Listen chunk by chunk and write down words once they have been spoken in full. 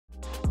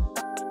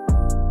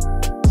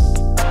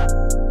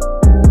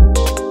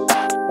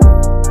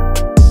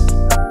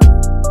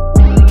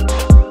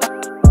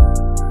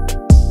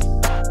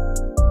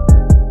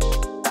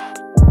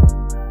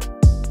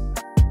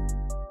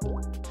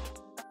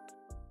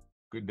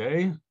Good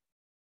day.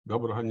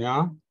 Dobrого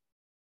dня.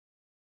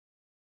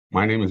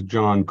 My name is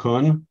John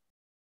Kuhn.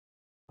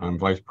 I'm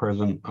Vice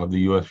President of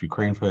the U.S.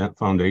 Ukraine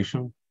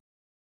Foundation.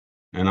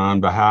 And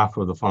on behalf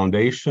of the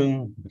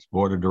Foundation, its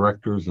Board of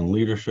Directors and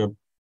leadership,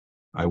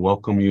 I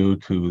welcome you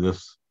to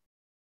this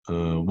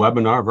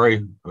webinar,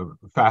 very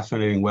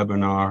fascinating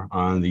webinar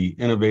on the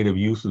innovative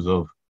uses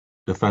of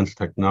defense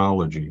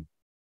technology.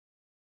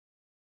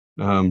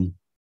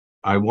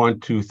 I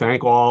want to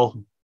thank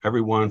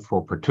everyone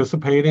for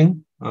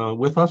participating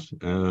with us,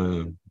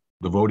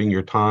 devoting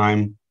your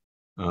time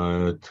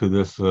to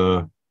this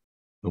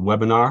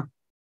webinar.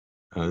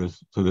 I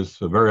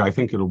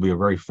think it'll be a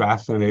very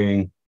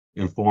fascinating,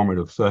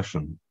 informative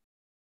session.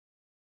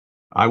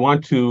 I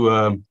want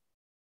to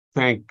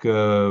thank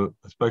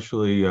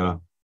especially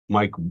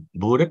Mike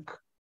Buryk.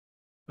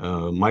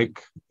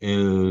 Mike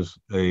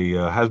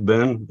has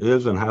been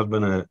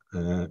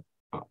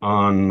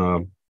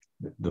on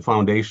the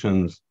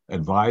Foundation's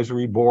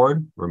advisory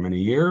board for many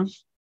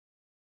years.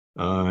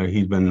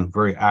 He's been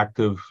very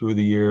active through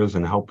the years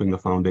in helping the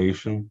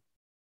Foundation.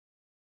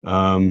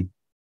 In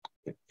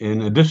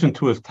addition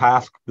to his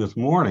task this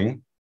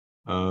morning,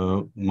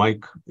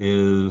 Mike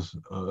is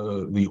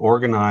the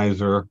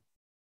organizer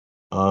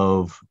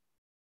of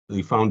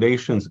the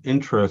Foundation's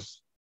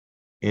interest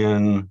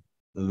in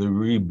the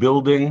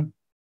rebuilding,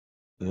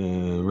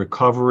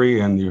 recovery,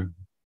 and the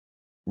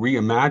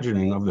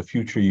reimagining of the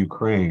future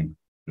Ukraine.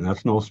 And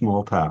that's no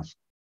small task.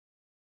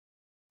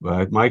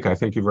 But Mike, I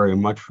thank you very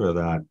much for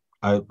that.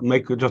 I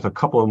make just a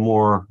couple of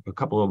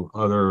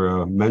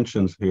other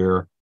mentions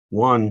here.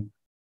 One,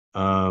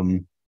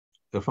 the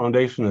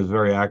Foundation is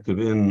very active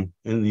in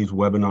these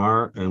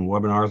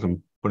webinars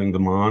and putting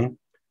them on.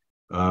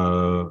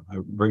 I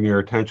bring your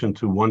attention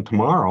to one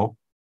tomorrow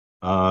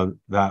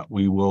that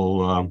we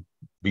will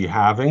be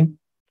having.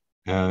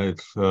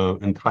 It's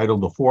entitled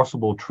 "The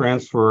Forcible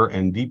Transfer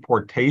and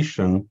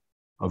Deportation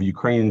of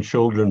Ukrainian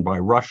Children by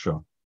Russia,"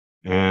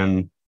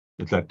 and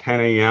it's at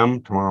 10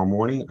 a.m. tomorrow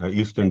morning,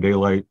 Eastern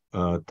Daylight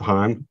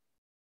Time.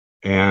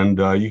 And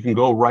you can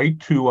go right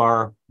to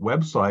our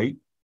website,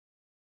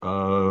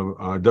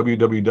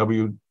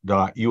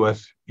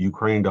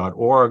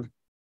 www.usukraine.org,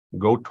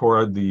 go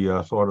toward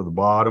the sort of the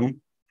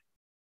bottom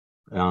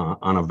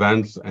on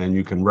events, and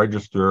you can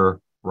register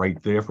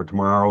right there for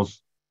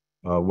tomorrow's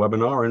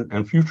webinar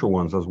and future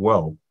ones as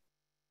well.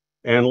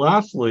 And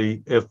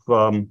lastly, if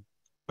you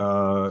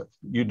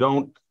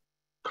don't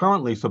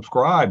currently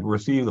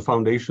receive the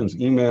Foundation's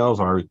emails,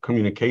 our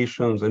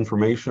communications,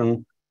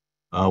 information,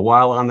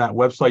 while on that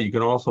website, you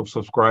can also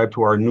subscribe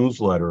to our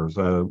newsletters,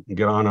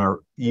 get on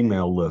our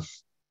email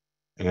list.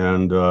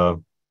 And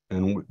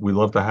we'd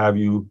love to have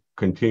you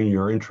continue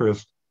your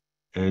interest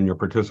and your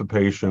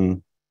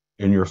participation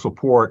and your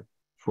support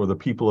for the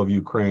people of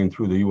Ukraine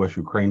through the U.S.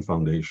 Ukraine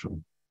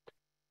Foundation.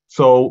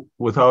 So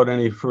without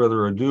any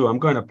further ado, I'm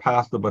going to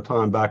pass the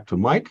baton back to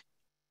Mike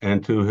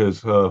and to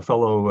his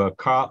fellow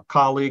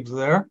colleagues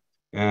there.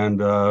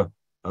 And I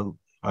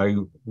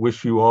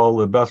wish you all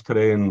the best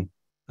today and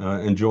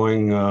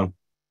enjoying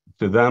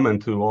to them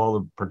and to all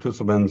the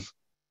participants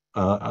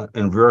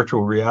in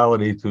virtual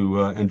reality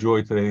to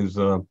enjoy today's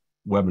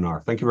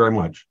webinar. Thank you very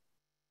much.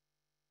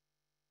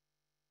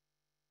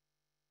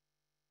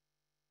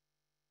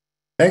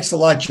 Thanks a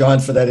lot, John,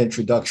 for that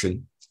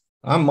introduction.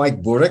 I'm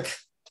Mike Buryk.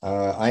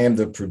 I am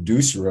the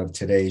producer of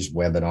today's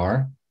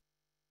webinar.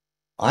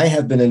 I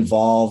have been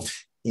involved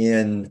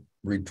in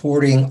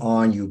reporting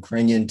on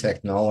Ukrainian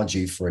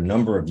technology for a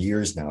number of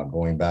years now,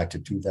 going back to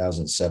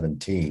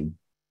 2017.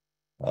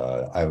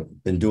 I've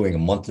been doing a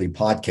monthly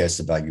podcast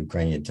about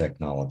Ukrainian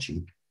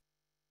technology.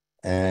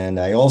 And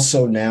I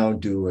also now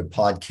do a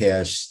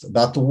podcast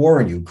about the war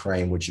in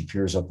Ukraine, which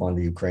appears up on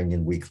the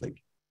Ukrainian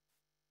Weekly.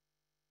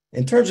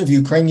 In terms of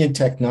Ukrainian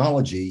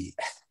technology,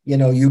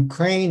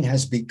 Ukraine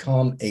has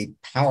become a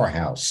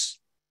powerhouse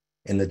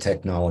in the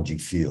technology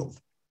field.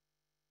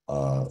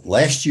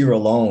 Last year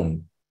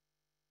alone,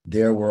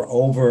 there were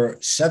over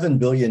 $7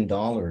 billion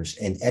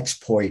in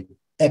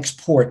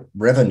export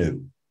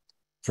revenue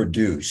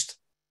produced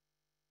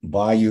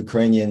by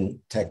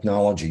Ukrainian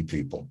technology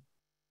people.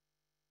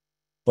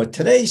 But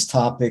today's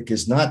topic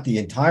is not the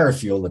entire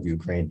field of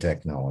Ukraine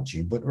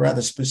technology, but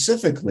rather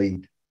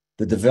specifically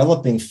the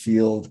developing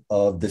field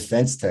of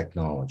defense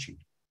technology.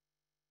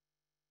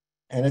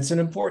 And it's an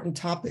important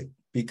topic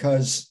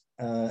because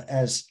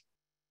as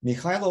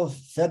Mikhailo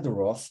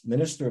Fedorov,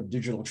 Minister of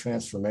Digital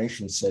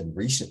Transformation, said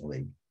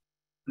recently,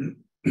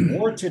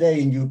 war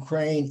today in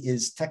Ukraine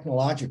is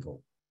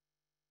technological.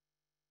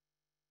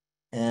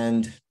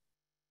 And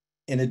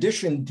in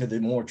addition to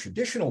the more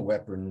traditional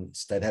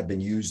weapons that have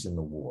been used in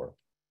the war,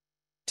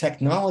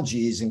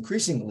 technology is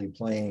increasingly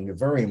playing a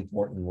very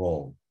important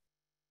role.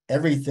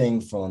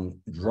 Everything from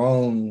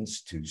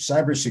drones to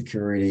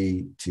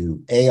cybersecurity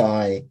to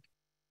AI,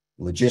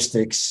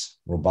 logistics,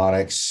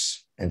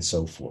 robotics, and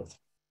so forth.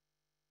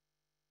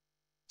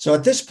 So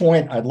at this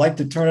point, I'd like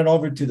to turn it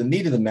over to the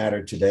meat of the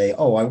matter today.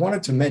 Oh, I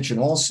wanted to mention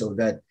also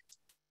that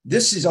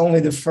this is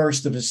only the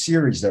first of a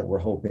series that we're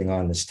hoping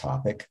on this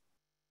topic.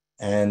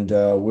 and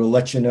we'll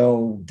let you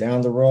know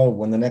down the road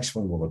when the next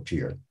one will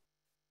appear.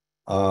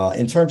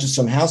 In terms of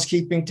some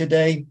housekeeping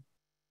today,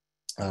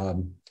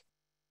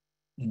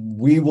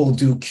 we will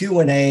do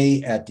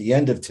Q&A at the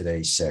end of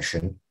today's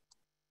session.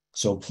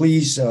 So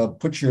please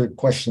put your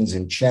questions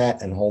in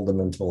chat and hold them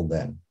until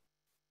then.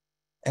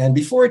 And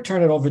before I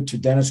turn it over to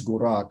Denys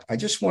Gurak, I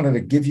just wanted to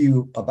give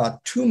you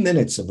about 2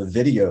 minutes of a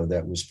video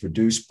that was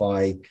produced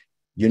by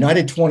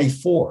United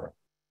 24,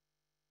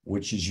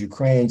 which is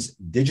Ukraine's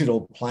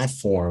digital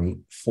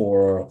platform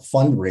for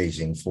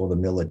fundraising for the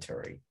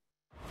military.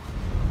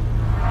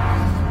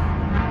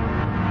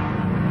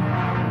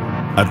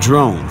 A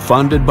drone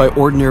funded by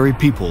ordinary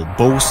people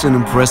boasts an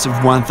impressive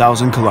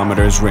 1,000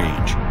 kilometers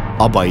range.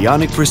 A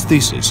bionic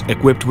prosthesis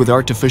equipped with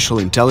artificial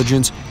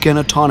intelligence can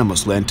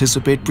autonomously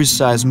anticipate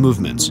precise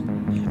movements,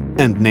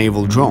 and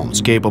naval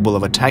drones capable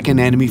of attacking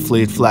enemy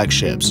fleet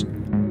flagships.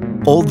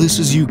 All this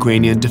is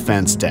Ukrainian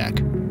defense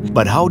tech.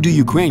 But how do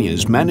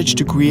Ukrainians manage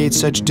to create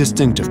such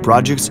distinctive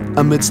projects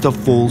amidst a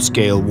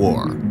full-scale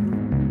war?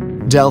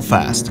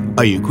 Delfast,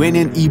 a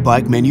Ukrainian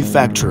e-bike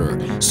manufacturer,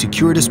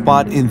 secured a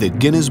spot in the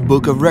Guinness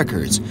Book of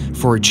Records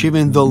for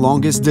achieving the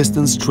longest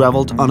distance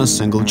traveled on a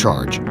single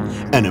charge,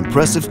 an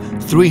impressive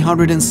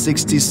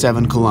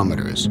 367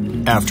 kilometers.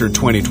 After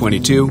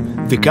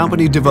 2022, the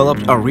company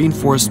developed a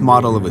reinforced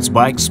model of its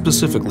bike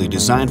specifically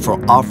designed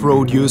for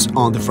off-road use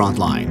on the front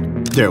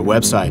line. Their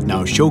website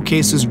now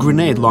showcases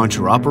grenade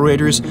launcher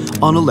operators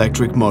on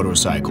electric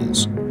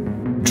motorcycles.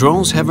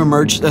 Drones have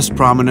emerged as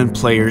prominent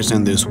players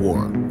in this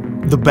war.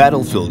 The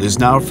battlefield is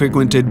now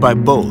frequented by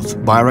both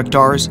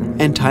Bayraktars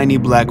and tiny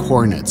Black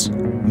Hornets.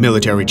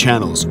 Military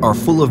channels are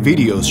full of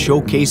videos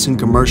showcasing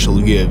commercial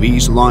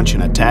UAVs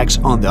launching attacks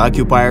on the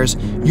occupiers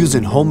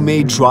using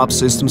homemade drop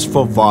systems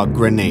for VOG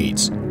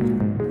grenades.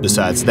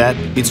 Besides that,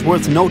 it's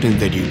worth noting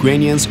that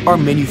Ukrainians are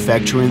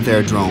manufacturing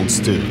their drones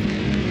too.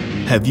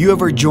 Have you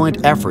ever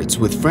joined efforts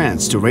with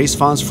friends to raise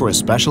funds for a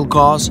special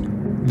cause?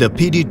 The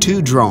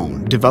PD-2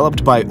 drone,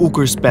 developed by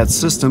Ukrsspets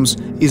Systems,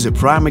 is a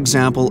prime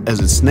example as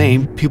its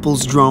name,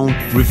 People's Drone,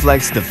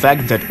 reflects the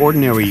fact that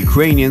ordinary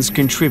Ukrainians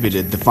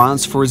contributed the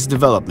funds for its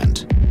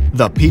development.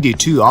 The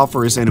PD-2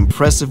 offers an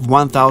impressive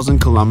 1,000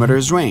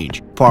 kilometers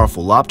range,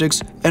 powerful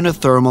optics, and a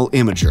thermal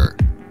imager.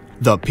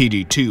 The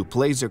PD-2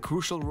 plays a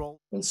crucial role.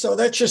 And so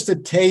that's just a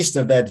taste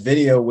of that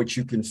video, which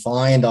you can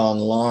find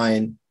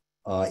online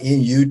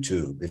in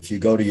YouTube if you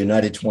go to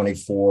United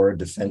 24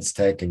 Defense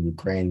Tech and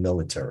Ukraine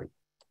Military.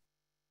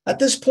 At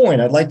this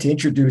point, I'd like to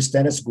introduce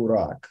Denys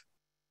Gurak,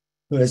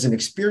 who is an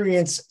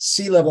experienced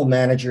C-level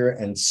manager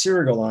and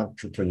serial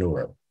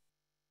entrepreneur.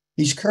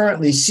 He's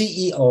currently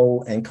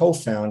CEO and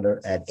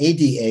co-founder at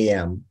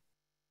A.D.A.M,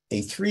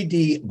 a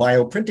 3D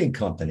bioprinting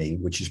company,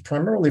 which is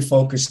primarily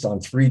focused on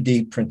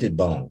 3D printed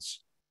bones.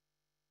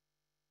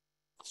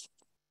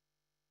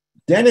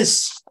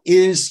 Denys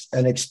is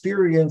an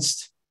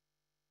experienced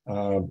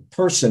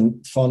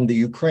person from the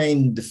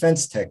Ukraine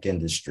defense tech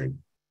industry.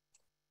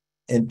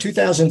 In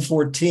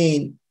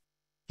 2014,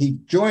 he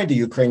joined the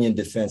Ukrainian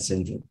defense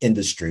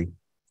industry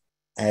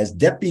as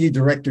Deputy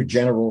Director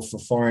General for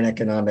Foreign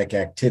Economic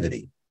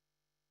Activity.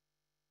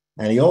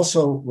 And he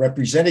also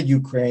represented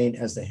Ukraine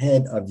as the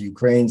head of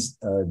Ukraine's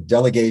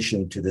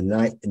delegation to the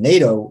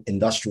NATO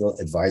Industrial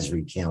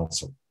Advisory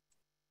Council.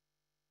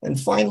 And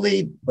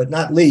finally, but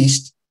not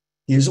least,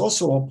 he is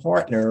also a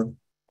partner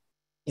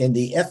in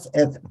the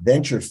FF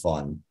Venture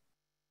Fund,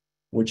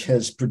 which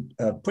has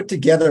put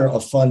together a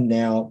fund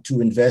now to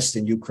invest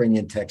in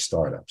Ukrainian tech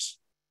startups.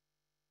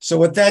 So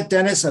with that,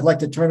 Denys, I'd like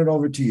to turn it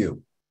over to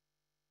you.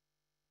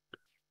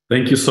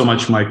 Thank you so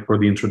much, Mike, for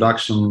the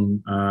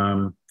introduction.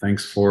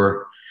 Thanks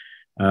for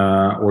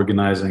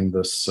organizing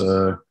this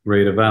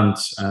great event.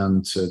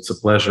 And it's a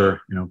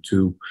pleasure,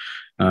 to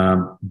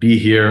be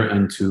here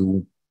and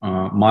to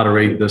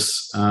moderate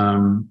this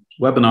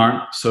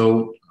webinar.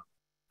 So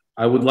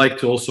I would like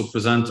to also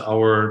present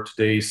our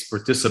today's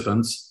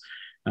participants,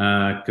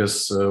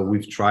 because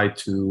we've tried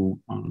to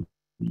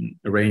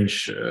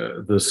arrange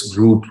this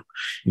group,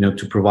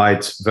 to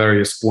provide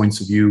various points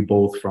of view,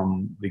 both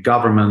from the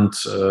government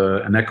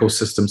and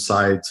ecosystem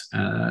side,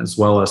 as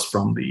well as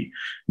from the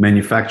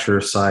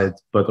manufacturer side,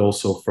 but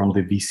also from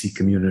the VC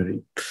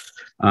community.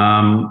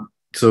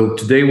 So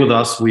today with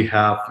us, we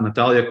have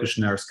Natalia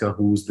Kushnerska,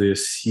 who's the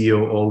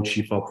COO,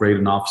 Chief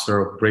Operating Officer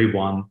of Brave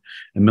One,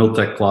 a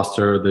Miltech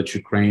cluster that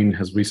Ukraine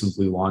has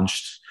recently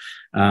launched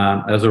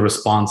as a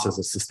response, as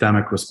a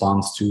systemic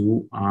response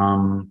to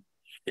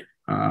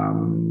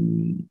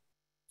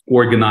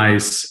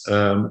organize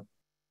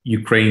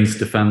Ukraine's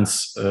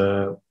defense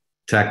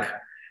tech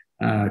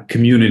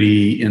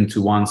community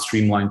into one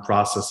streamlined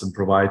process and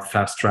provide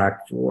fast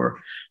track for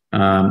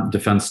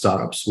defense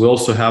startups. We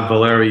also have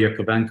Valerii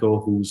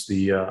Iakovenko, who's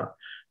the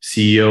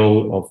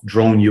CEO of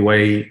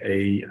DroneUA, a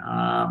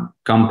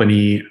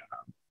company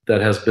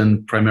that has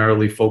been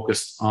primarily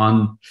focused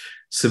on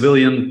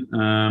civilian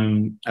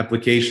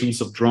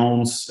applications of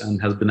drones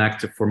and has been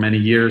active for many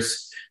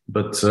years.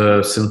 But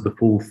since the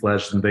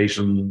full-fledged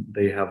invasion,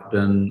 they have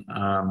been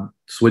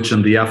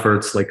switching the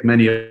efforts, like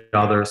many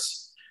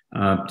others,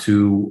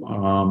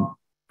 to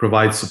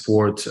provide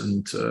support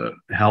and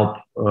help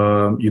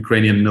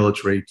Ukrainian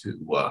military to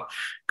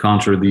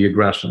counter the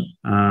aggression.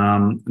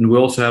 And we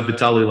also have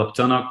Vitaly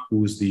Laptenok,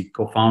 who is the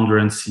co-founder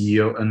and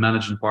CEO and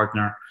managing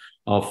partner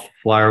of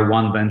Flyer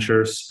One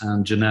Ventures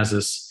and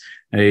Genesis,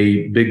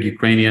 a big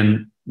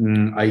Ukrainian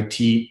IT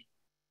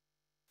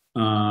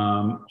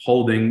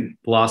holding,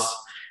 plus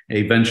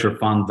a venture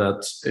fund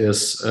that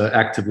is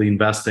actively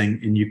investing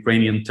in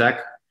Ukrainian tech.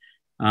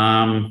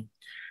 And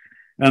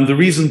the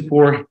reason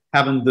for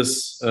having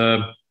this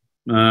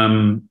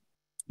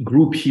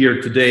group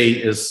here today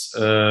is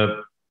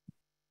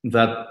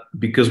that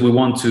because we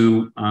want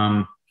to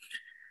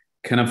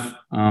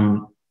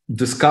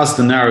discuss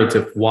the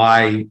narrative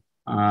why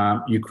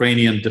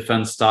Ukrainian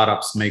defense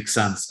startups make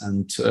sense,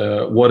 and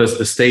what is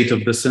the state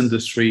of this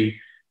industry,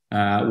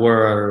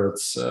 where are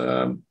its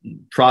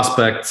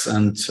prospects,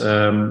 and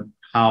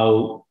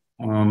how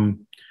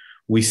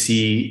we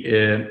see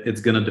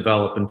it's going to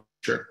develop in the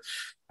future.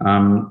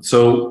 So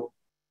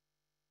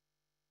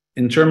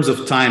in terms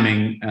of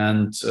timing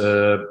and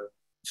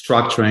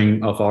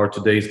structuring of our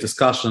today's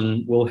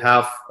discussion, we'll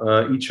have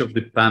each of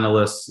the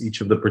panelists,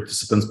 each of the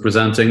participants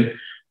presenting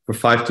for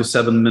 5 to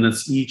 7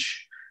 minutes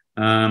each.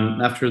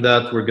 After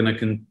that, we're going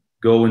to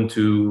go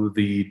into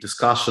the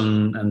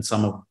discussion and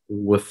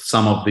with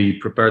some of the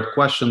prepared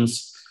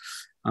questions.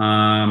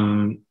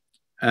 And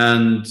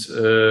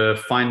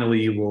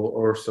finally, we're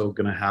also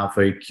going to have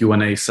a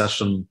Q&A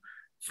session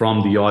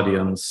from the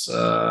audience.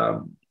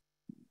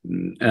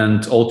 And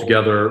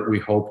altogether, we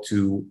hope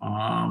to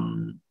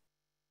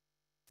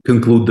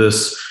conclude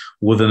this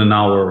within an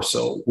hour or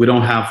so. We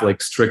don't have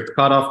like strict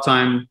cutoff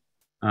time.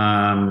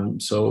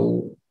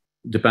 So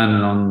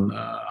depending on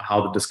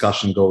how the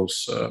discussion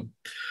goes,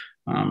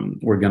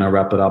 we're going to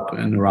wrap it up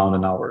in around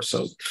an hour or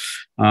so.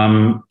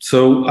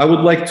 So I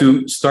would like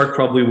to start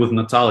probably with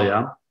Natalia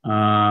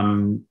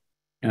and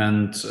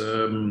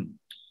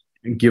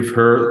give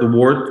her the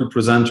word to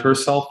present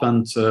herself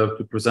and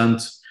to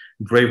present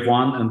Brave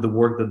One and the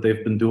work that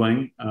they've been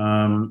doing.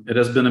 It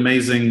has been an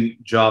amazing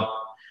job,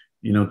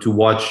 to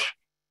watch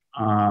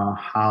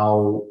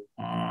how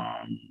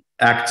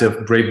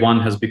active Brave One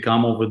has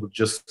become over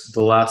just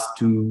the last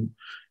 2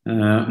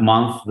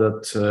 months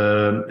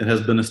that it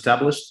has been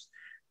established.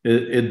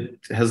 It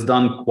has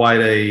done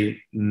quite a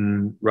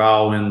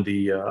row in the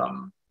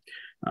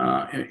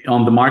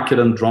on the market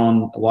and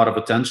drawn a lot of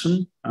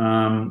attention.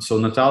 So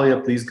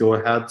Natalia, please go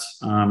ahead.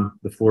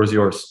 The floor is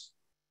yours.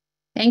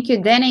 Thank you,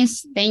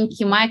 Denys. Thank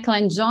you, Michael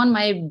and John.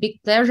 My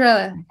big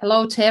pleasure.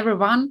 Hello to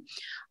everyone.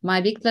 My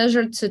big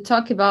pleasure to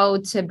talk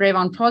about Brave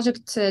One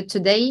project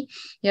today.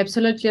 You're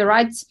absolutely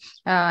right.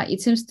 It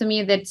seems to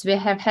me that we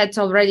have had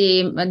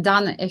already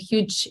done a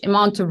huge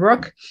amount of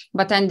work,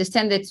 but I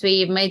understand that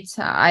we made,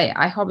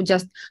 I hope,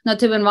 just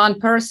not even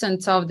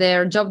 1% of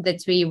their job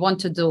that we want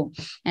to do.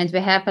 And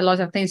we have a lot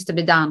of things to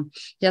be done.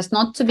 Just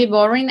not to be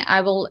boring, I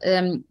will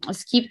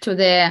skip to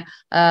the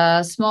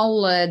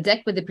small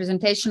deck with the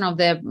presentation of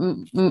the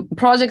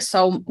project.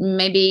 So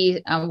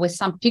maybe with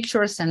some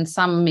pictures and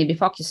some maybe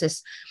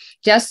focuses.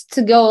 Just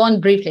to go on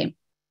briefly.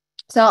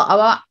 So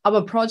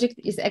our project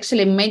is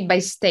actually made by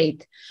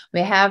state.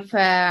 We have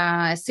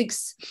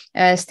 6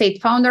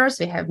 state founders.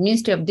 We have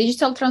Ministry of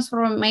Digital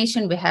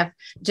Transformation. We have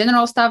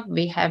General Staff.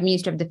 We have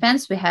Ministry of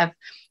Defense. We have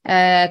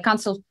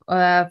Council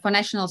for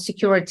National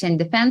Security and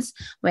Defense.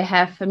 We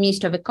have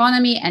Ministry of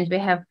Economy, and we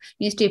have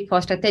Ministry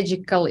for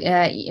Strategical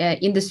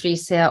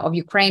Industries of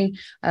Ukraine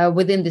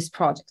within this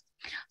project.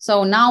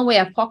 So now we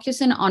are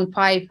focusing on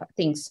 5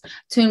 things: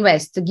 to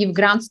invest, to give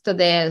grants to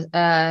the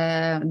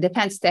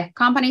defense tech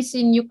companies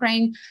in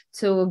Ukraine,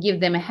 to give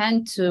them a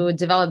hand to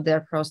develop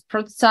their first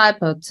prototype,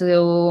 or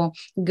to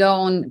go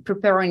on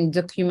preparing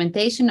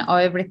documentation or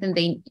everything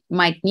they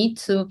might need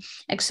to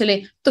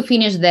actually to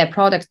finish their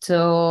product,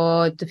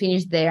 to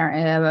finish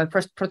their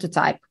first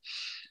prototype.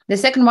 The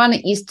second one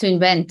is to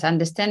invent,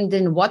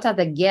 understanding what are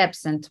the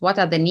gaps and what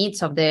are the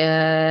needs of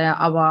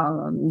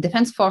our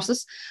defense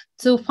forces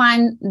to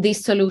find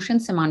these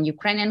solutions among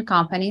Ukrainian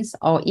companies,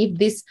 or if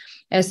these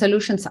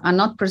solutions are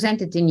not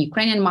presented in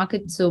Ukrainian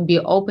market, to be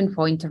open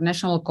for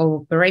international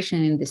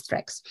cooperation in these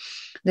tracks.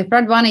 The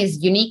third one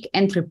is unique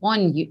entry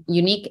point,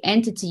 unique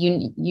entity,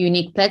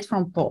 unique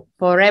platform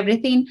for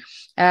everything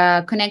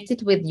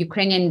connected with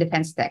Ukrainian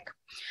defense tech.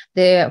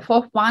 The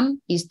fourth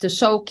one is to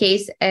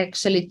showcase,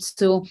 actually,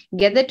 to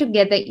gather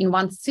together in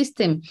one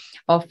system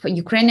of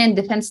Ukrainian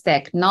defense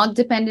tech, not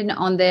depending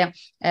on the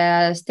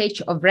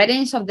stage of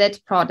readiness of that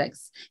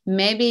products.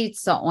 Maybe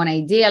it's on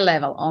idea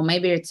level, or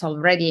maybe it's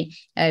already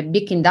a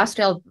big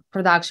industrial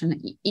production.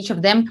 Each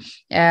of them,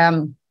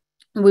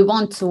 we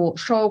want to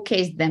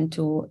showcase them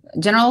to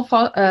general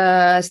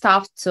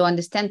staff to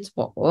understand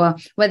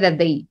whether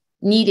they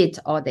need it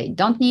or they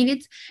don't need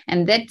it,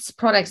 and that's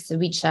products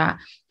which are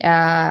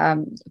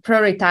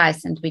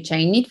prioritized and which are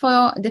in need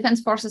for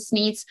defense forces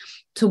needs,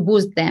 to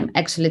boost them,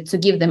 actually, to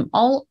give them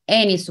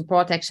any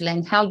support, actually,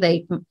 and how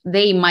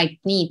they might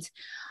need.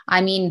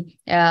 I mean,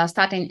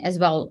 starting as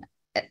well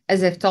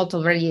as I've told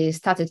already,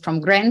 started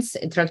from grants,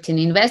 attracting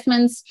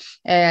investments,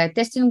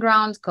 testing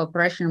grounds,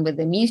 cooperation with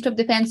the Ministry of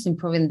Defense,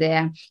 improving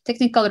their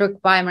technical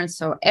requirements.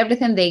 So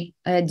everything, they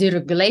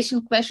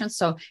deregulation questions.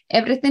 So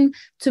everything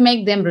to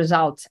make them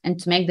result and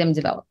to make them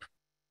develop.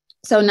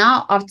 So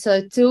now,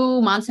 after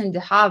 2 months and a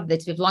half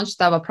that we've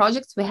launched our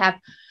projects, we have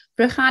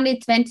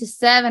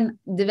 327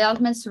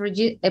 developments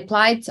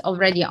applied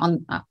already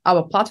on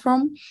our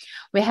platform.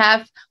 We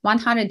have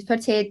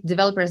 138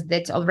 developers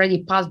that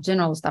already passed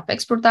general staff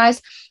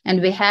expertise, and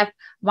we have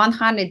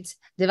 100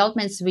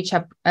 developments which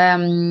are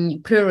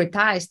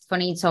prioritized for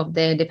needs of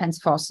the defense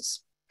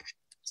forces.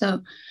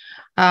 So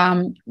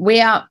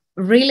we are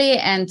really,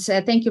 and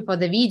thank you for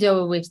the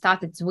video we've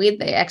started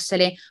with.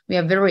 Actually, we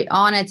are very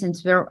honored and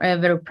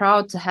very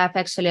proud to have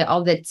actually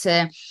all that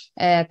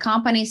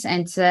companies.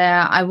 And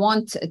I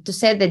want to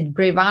say that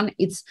Brave One,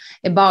 it's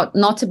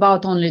not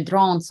about only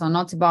drones or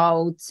not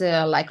about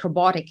like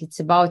robotic. It's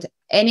about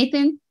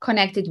anything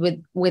connected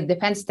with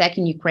defense tech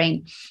in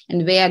Ukraine.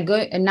 And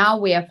now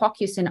we are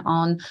focusing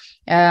on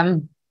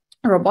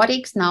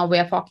robotics. Now we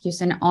are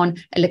focusing on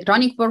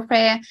electronic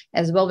warfare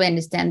as well. We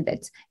understand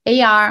that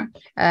AR,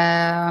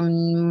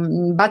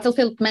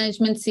 battlefield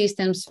management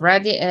systems,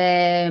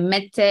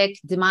 medtech,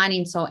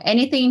 demining, so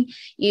anything,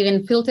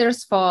 even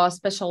filters for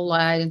special,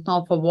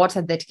 for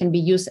water that can be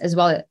used as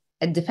well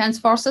at defense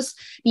forces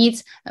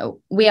needs.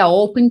 We are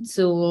open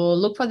to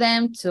look for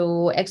them,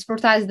 to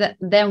expertise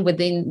them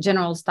within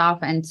general staff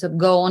and to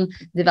go on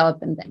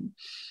developing them.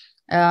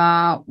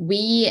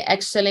 We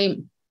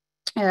actually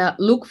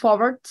look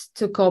forward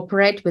to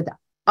cooperate with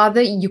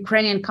other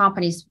Ukrainian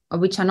companies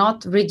which are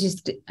not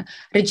registered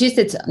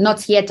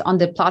not yet on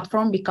the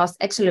platform, because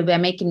actually we are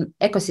making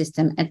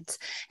ecosystem, and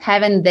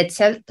having that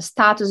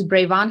status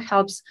Brave One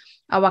helps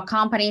our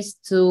companies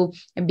to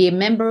be a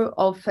member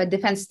of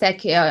defense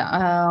tech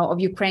of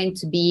Ukraine,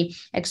 to be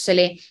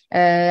actually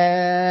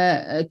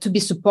to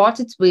be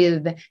supported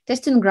with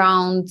testing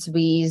grounds,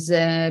 with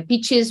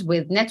pitches,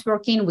 with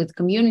networking, with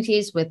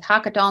communities, with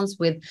hackathons,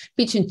 with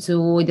pitching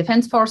to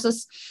defense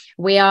forces.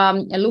 We are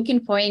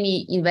looking for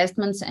any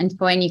investments and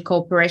for any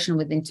cooperation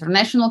with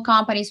international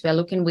companies. We are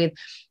looking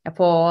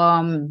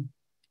for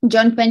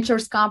joint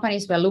ventures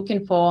companies. We're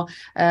looking for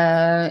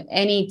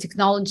any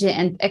technology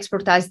and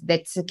expertise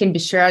that can be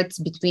shared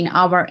between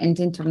our and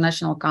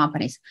international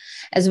companies.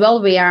 As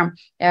well, we are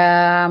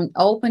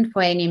open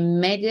for any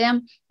media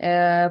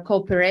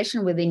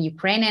cooperation within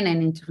Ukrainian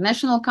and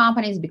international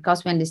companies,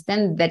 because we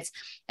understand that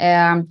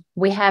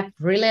we have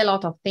really a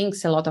lot of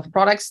things, a lot of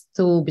products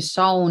to be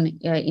shown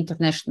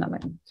internationally.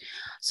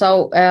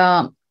 So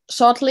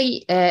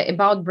shortly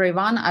about Brave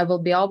One, I will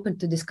be open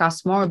to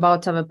discuss more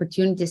about our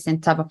opportunities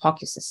and our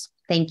focuses.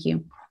 Thank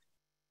you.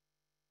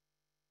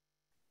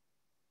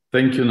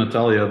 Thank you,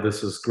 Natalia.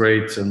 This is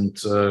great. And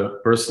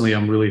personally,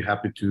 I'm really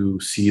happy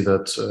to see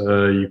that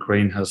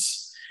Ukraine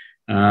has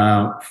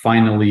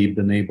finally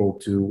been able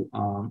to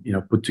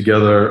put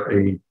together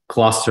a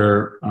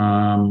cluster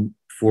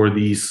for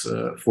these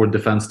for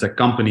defense tech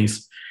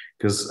companies,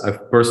 because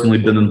I've personally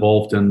been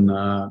involved in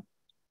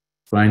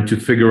trying to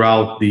figure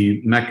out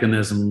the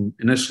mechanism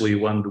initially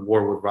when the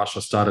war with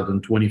Russia started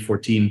in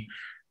 2014,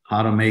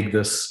 how to make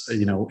this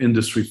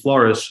industry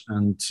flourish.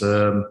 And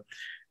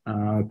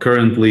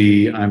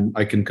currently,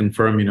 I can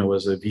confirm,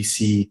 as a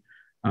VC,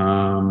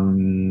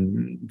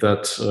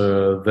 that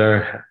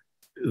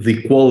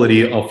the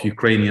quality of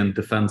Ukrainian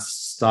defense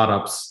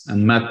startups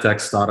and medtech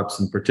startups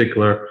in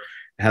particular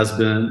has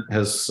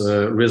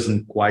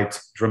risen quite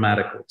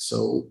dramatically.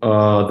 So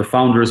the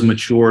founders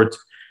matured.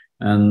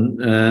 And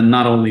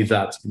not only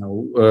that,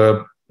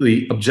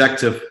 the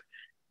objective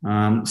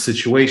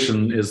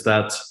situation is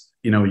that,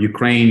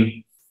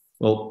 Ukraine,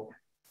 well,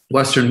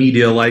 Western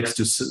media likes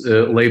to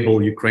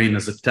label Ukraine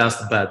as a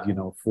test bed,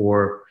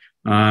 for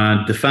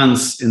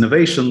defense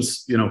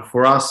innovations.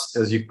 For us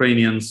as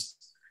Ukrainians,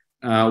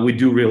 we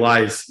do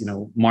realize,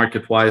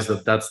 market-wise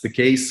that that's the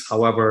case.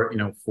 However,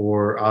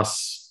 for us,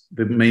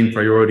 the main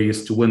priority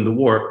is to win the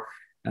war.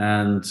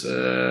 And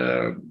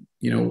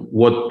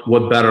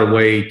what better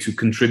way to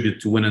contribute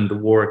to winning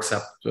the war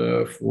except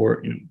for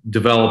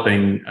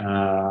developing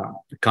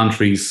the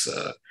country's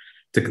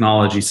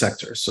technology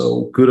sector.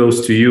 So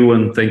kudos to you,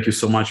 and thank you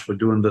so much for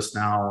doing this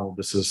now.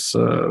 This is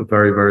a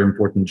very, very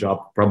important job,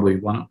 probably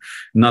one,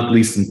 not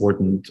least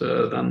important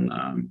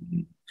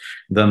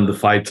than the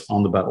fight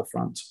on the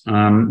battlefront.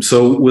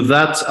 So with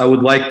that, I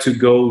would like to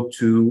go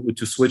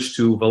to switch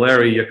to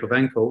Valerii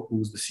Iakovenko,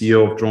 who's the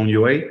CEO of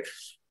DroneUA.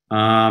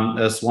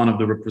 As one of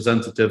the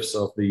representatives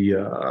of the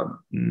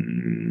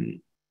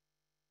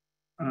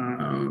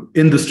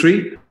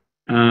industry.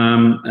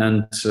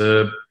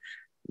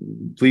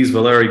 Please,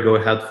 Valerii, go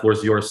ahead. Floor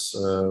is yours.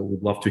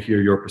 We'd love to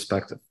hear your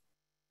perspective.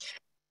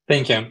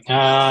 Thank you.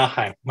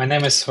 Hi, my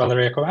name is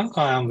Valerii Iakovenko.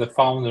 I'm the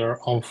founder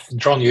of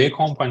DroneUA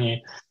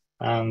company.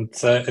 And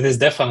it is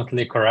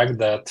definitely correct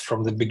that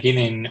from the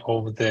beginning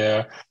of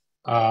the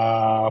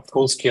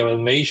full-scale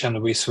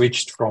invasion, we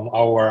switched from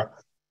our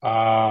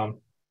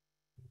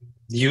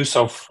use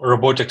of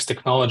robotics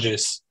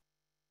technologies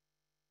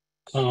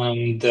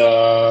and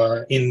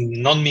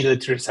in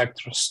non-military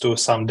sectors to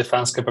some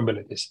defense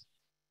capabilities.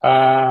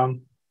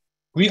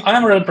 I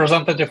am a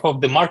representative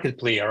of the market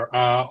player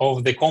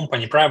of the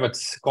company, private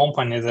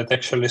company that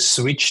actually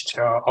switched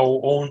our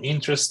own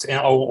interest in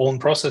our own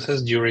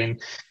processes during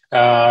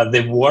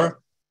the war.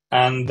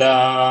 And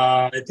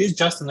it is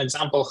just an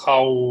example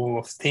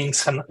how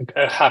things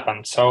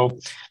happen. So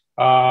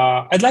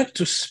I'd like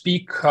to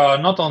speak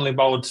not only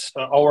about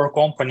our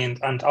company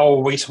and our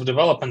ways of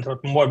development,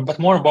 but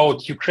more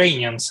about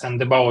Ukrainians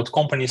and about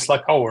companies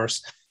like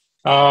ours.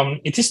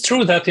 It is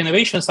true that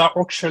innovations are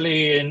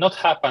actually not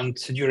happened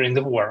during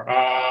the war.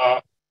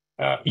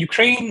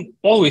 Ukraine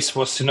always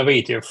was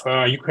innovative.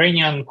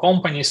 Ukrainian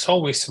companies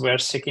always were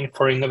seeking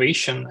for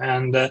innovation.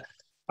 And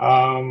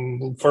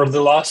for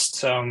the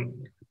last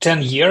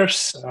 10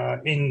 years,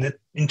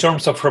 in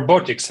terms of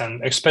robotics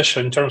and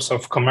especially in terms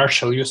of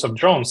commercial use of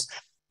drones,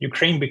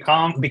 Ukraine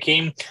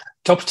became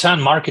top 10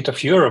 market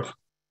of Europe.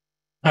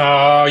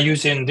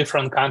 Using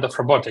different kind of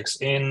robotics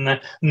in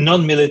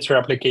non-military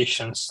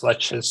applications,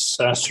 such as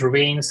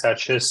surveying,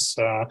 such as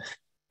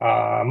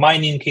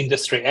mining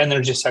industry,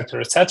 energy sector,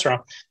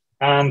 etc.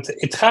 And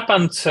it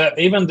happened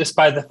even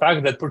despite the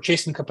fact that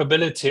purchasing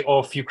capability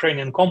of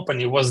Ukrainian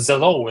company was the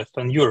lowest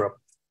in Europe.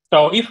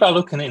 So if we're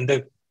looking in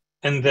the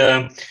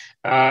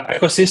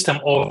ecosystem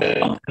of the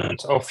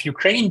continent of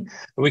Ukraine,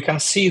 we can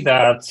see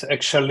that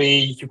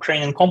actually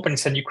Ukrainian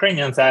companies and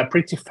Ukrainians are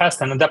pretty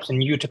fast in adapting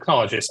new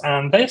technologies,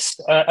 and this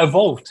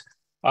evolved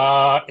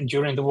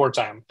during the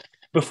wartime.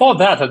 Before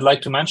that, I'd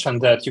like to mention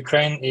that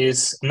Ukraine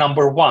is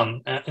number one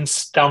in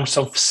terms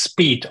of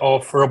speed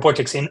of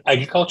robotics in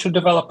agriculture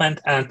development,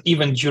 and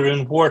even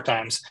during war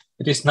times,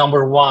 it is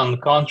number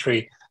one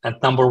country and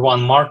number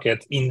one market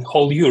in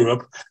whole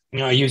Europe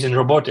using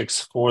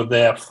robotics for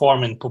their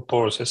farming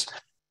purposes.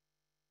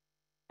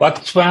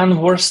 But when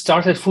war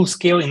started,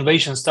 full-scale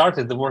invasion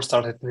started. The war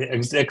started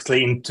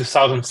exactly in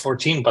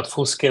 2014, but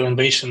full-scale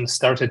invasion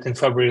started in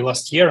February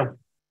last year.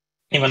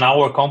 Even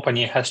our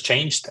company has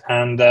changed,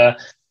 and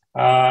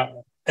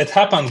it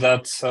happened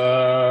that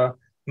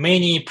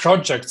many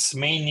projects,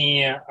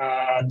 many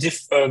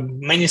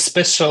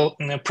special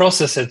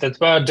processes that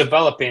were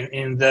developing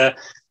in the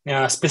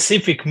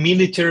specific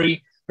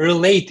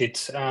military-related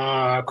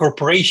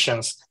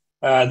corporations,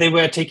 they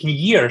were taking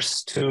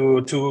years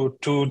to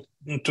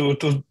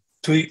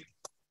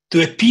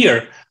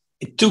appear.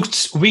 It took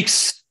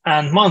weeks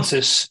and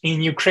months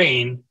in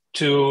Ukraine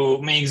to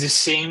make the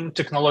same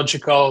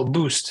technological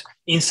boost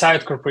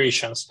inside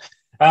corporations.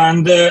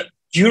 And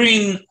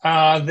during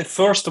the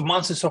first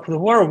months of the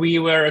war, we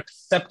were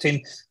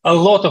accepting a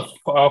lot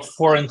of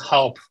foreign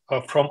help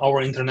from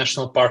our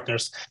international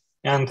partners.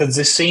 And at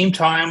the same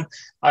time,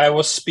 I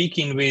was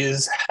speaking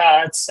with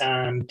heads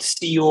and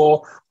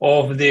CEO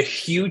of the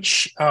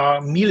huge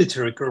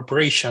military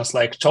corporations,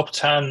 like top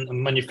 10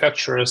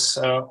 manufacturers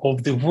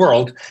of the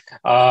world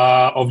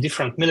of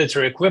different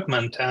military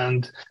equipment.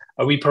 And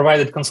we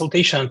provided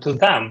consultation to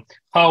them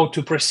how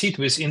to proceed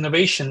with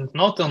innovation,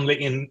 not only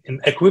in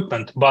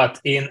equipment, but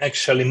in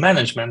actually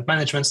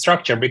management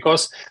structure.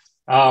 Because,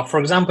 for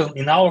example,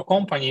 in our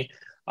company,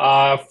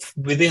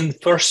 within the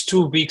first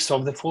 2 weeks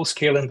of the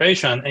full-scale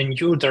invasion, a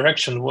new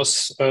direction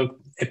has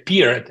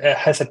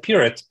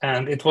appeared,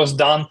 and it was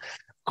done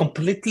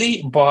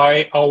completely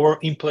by our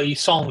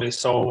employees only.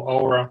 So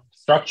our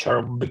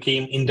structure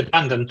became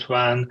independent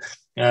when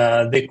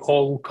the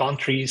whole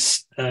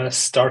countries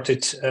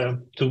started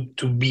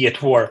to be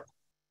at war.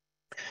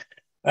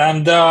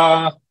 And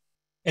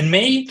in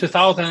May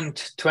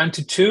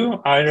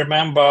 2022, I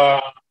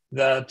remember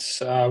that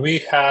we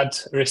had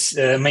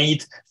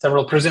made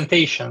several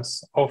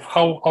presentations of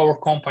how our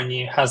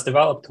company has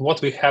developed, what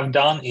we have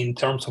done in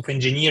terms of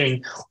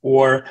engineering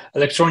or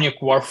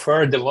electronic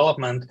warfare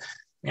development.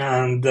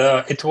 And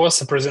it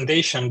was a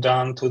presentation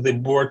done to the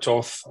board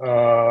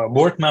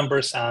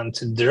members and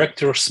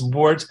directors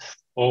board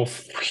of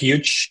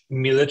huge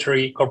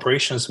military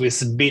corporations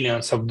with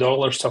billions of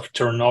dollars of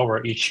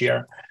turnover each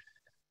year.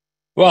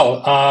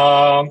 Well,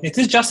 it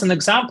is just an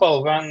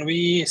example when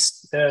we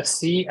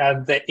see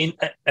at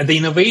the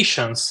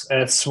innovations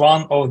as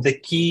one of the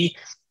key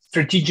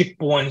strategic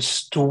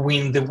points to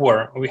win the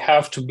war. We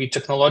have to be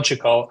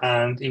technological,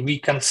 and we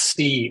can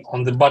see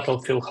on the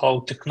battlefield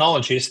how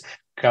technologies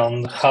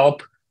can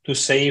help to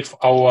save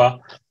our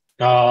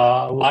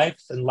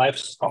lives and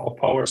lives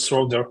of our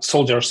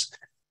soldiers.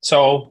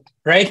 So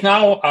right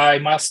now, I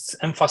must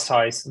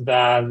emphasize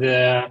that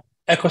the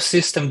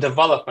ecosystem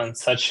development,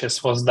 such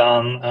as was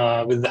done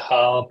with the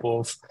help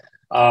of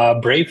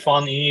Brave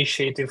One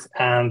initiative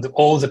and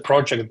all the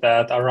projects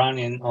that are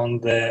running on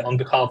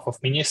behalf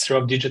of Ministry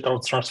of Digital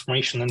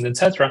Transformation and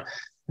etc.,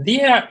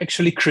 they are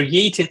actually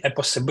creating a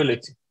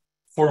possibility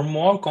for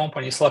more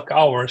companies like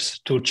ours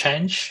to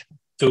change,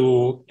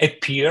 to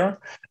appear,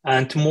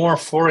 and more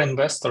foreign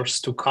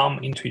investors to come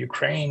into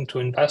Ukraine to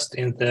invest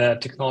in the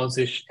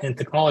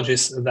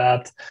technologies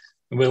that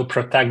will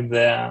protect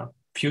the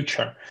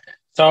future.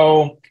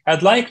 So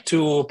I'd like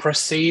to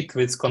proceed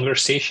with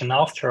conversation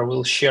after. I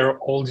will share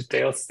all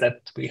details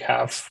that we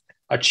have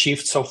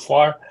achieved so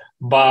far.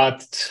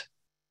 But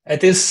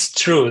it is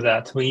true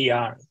that we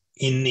are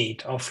in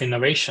need of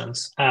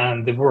innovations,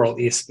 and the world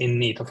is in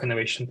need of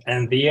innovation,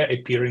 and they are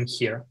appearing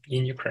here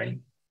in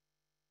Ukraine.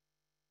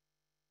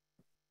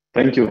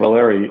 Thank you,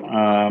 Valerii.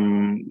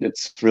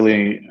 It's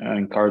really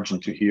encouraging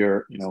to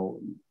hear,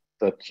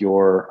 that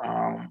your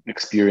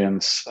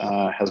experience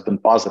has been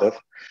positive.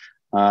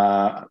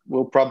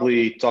 We'll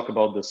probably talk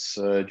about this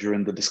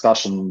during the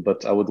discussion,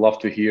 but I would love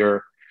to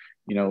hear,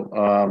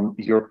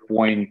 your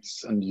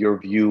points and your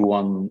view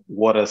on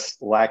what is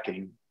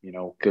lacking,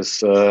 because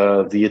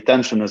the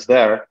attention is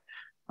there.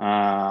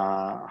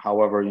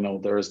 However,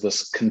 there is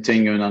this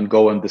continuing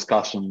ongoing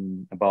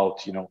discussion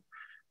about,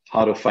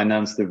 how to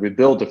finance the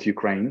rebuild of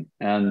Ukraine,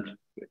 and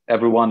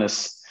everyone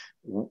is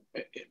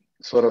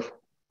sort of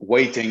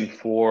waiting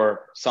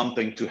for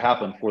something to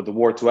happen, for the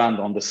war to end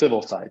on the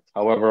civil side.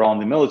 However, on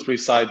the military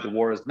side, the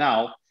war is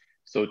now,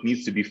 so it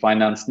needs to be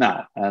financed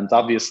now. And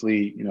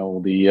obviously,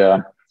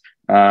 the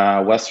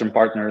Western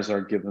partners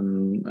are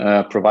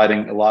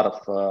providing a lot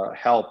of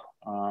help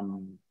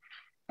on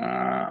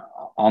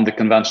the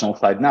conventional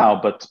side now,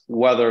 but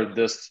whether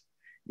this,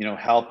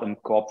 help and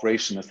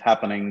cooperation is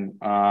happening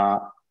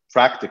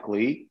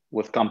practically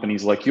with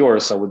companies like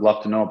yours, I would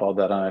love to know about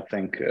that. And I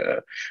think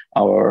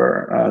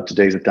our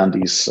today's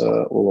attendees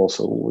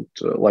would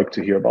like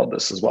to hear about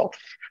this as well.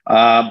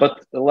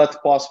 But let's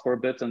pause for a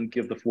bit and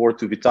give the floor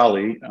to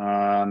Vitaly,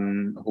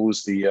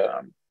 who's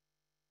the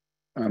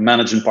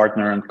managing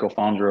partner and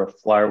co-founder of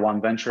Flyer One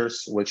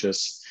Ventures, which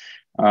is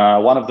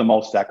one of the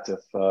most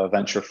active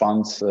venture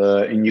funds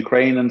in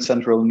Ukraine and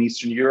Central and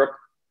Eastern Europe.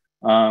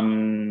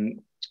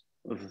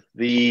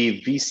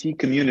 The VC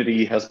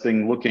community has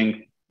been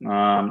looking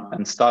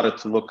and started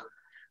to look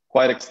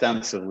quite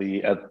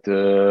extensively at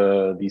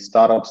the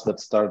startups that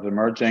started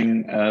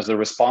emerging as a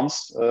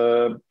response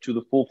to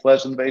the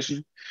full-fledged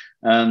invasion.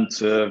 And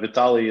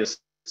Vitaly is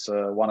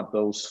one of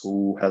those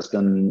who has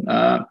been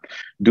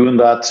doing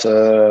that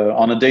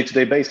on a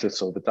day-to-day basis.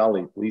 So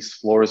Vitaly, please,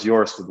 floor is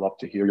yours. We'd love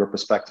to hear your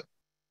perspective.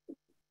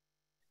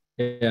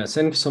 Yeah,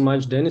 thank you so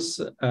much, Denys,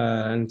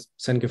 and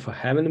thank you for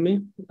having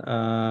me.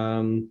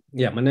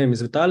 My name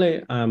is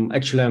Vitaly. I'm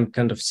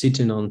kind of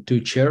sitting on two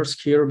chairs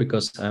here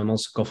because I'm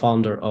also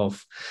co-founder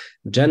of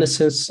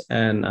Genesis,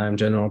 and I'm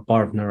general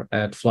partner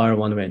at Flyer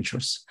One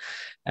Ventures.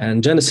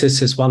 And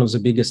Genesis is one of the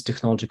biggest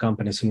technology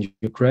companies in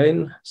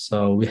Ukraine.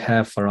 So we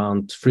have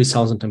around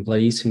 3,000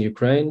 employees in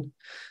Ukraine.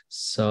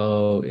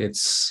 So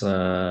it's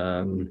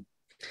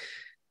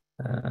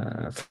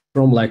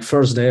from like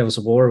first day of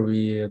the war,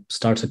 we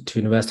started to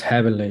invest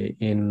heavily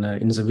in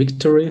the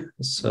victory.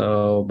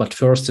 So, but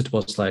first it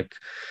was like,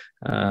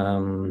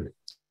 buying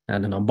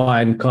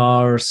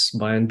cars,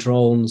 buying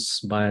drones,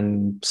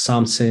 buying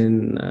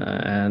something.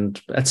 And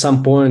at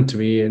some point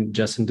we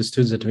just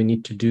understood that we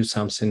need to do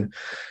something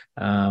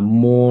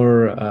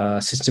more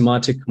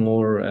systematic,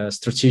 more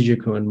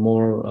strategic, and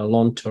more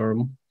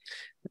long-term.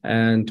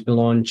 And we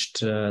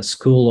launched a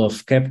school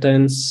of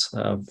captains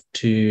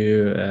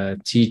to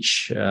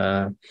teach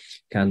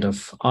kind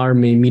of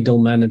army middle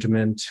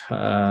management,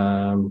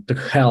 to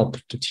help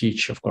to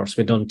teach. Of course,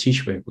 we don't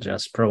teach, we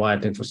just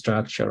provide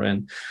infrastructure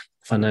and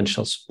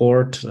financial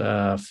support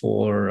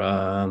for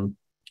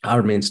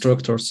army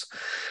instructors.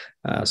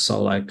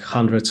 So like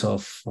hundreds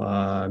of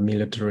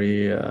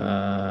military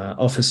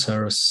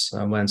officers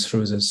went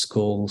through this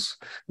school.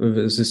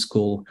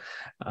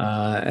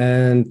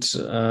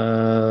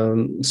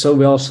 So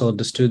we also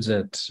understood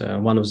that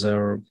one of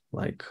the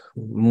like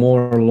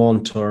more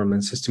long-term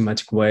and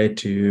systematic way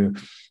to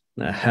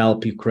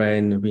help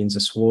Ukraine win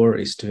this war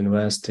is to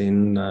invest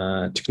in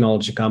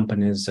technology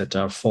companies that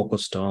are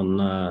focused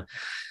on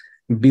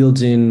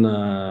building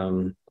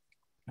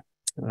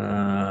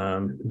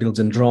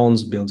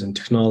drones, building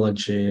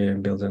technology,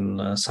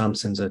 building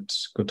something that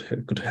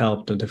could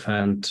help to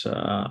defend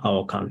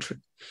our country.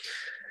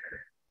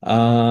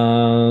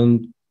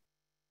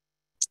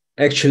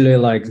 Actually,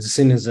 like the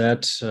thing is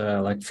that,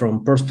 like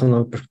from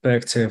personal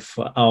perspective,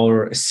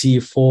 our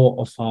CFO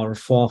of our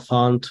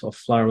fund of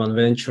Flyer One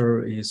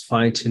Venture is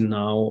fighting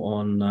now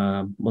on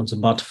the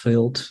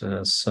battlefield.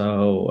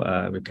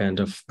 So we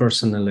kind of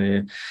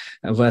personally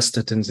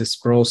invested in this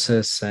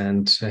process,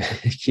 and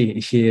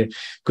he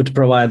could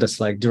provide us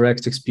like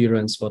direct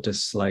experience what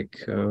is like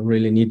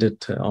really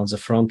needed on the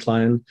front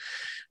line.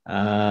 But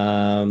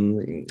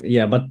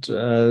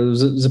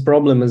the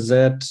problem is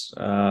that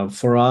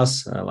for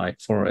us,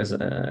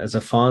 as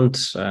a fund,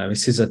 we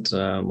see that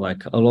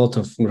like a lot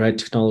of great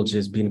technology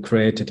is being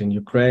created in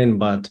Ukraine,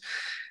 but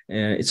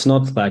it's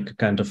not like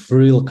kind of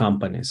real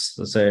companies.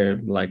 They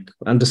like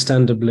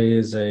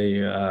understandably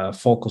they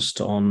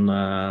focused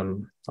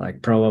on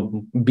like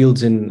probably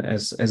building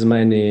as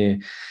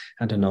many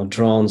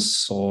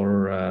drones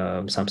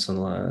or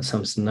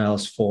something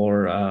else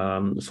for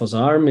the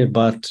army,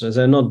 but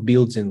they're not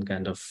building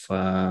kind of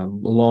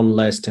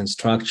long-lasting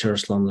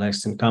structures,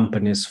 long-lasting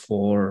companies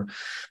for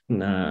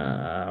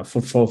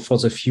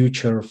the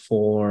future,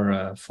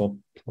 for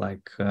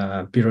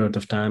period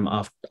of time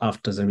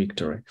after the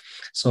victory.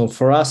 So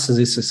for us,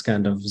 this is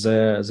kind of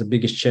the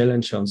biggest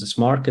challenge on this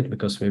market,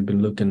 because we've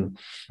been looking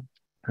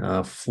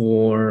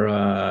for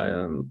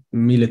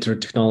military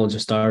technology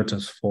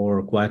startups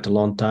for quite a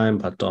long time,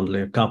 but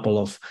only a couple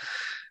of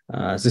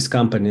these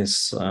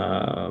companies,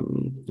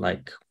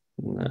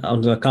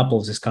 only a couple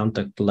of these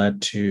contacts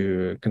led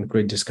to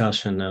concrete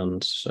discussion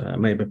and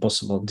maybe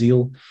possible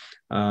deal.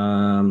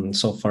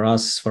 So for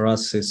us,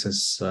 this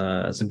is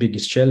the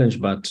biggest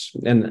challenge. But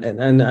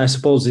and I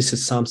suppose this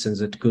is something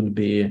that could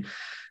be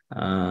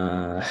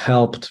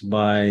helped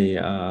by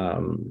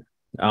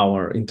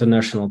our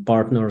international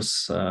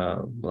partners,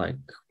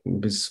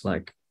 with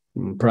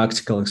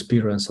practical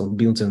experience on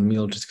building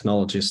military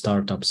technology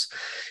startups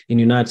in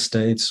the United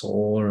States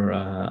or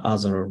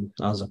other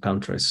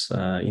countries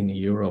in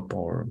Europe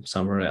or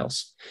somewhere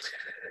else.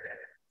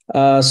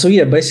 So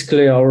yeah,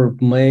 basically our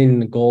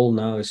main goal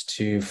now is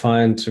to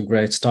find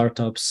great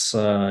startups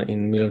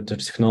in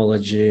military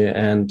technology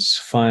and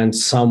find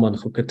someone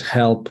who could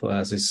help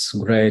these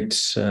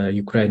great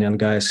Ukrainian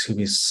guys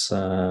with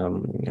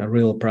a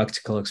real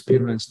practical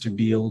experience to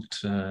build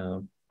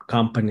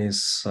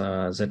companies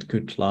that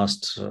could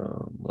last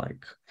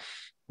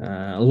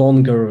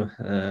longer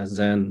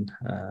than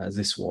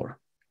this war.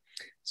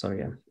 So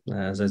yeah,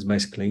 that's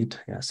basically it.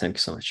 Yeah, thank you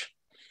so much.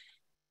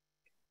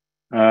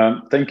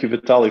 Thank you,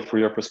 Vitaly, for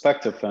your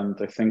perspective. And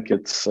I think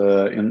it's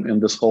in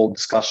this whole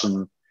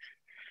discussion,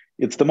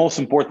 it's the most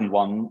important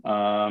one,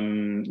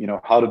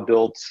 how to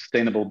build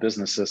sustainable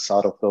businesses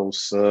out of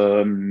those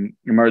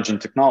emerging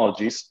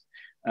technologies.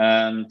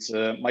 And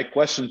my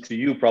question to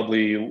you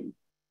probably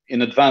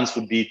in advance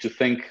would be to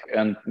think,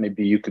 and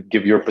maybe you could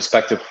give your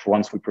perspective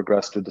once we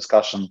progress to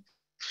discussion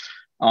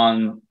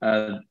on,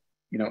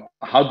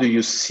 how do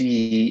you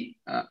see,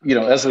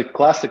 as a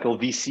classical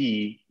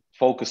VC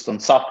focused on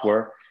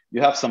software,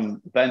 you have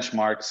some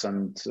benchmarks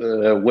and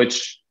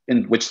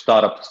in which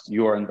startups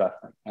you are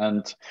investing.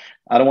 And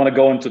I don't want to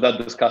go into that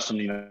discussion,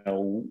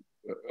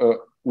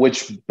 which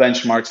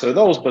benchmarks are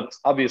those, but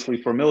obviously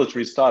for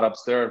military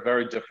startups, they're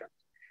very different.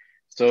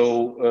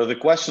 So the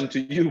question to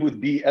you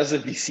would be, as a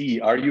VC,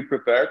 are you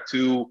prepared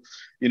to,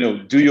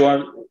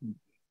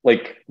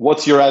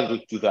 what's your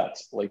attitude to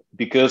that?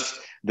 Because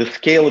the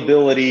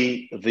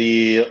scalability,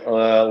 the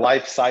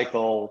life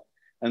cycle,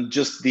 and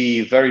just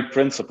the very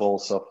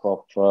principles of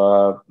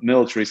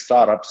military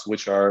startups,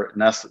 which are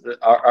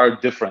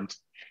different,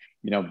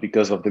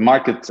 because of the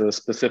market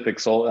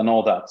specifics and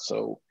all that.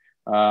 So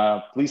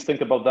please think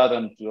about that,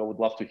 and I would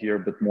love to hear a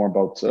bit more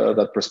about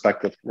that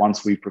perspective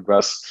once we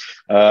progress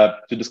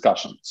to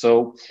discussion.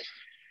 So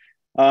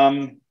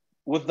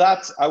with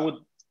that, I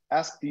would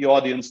ask the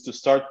audience to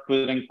start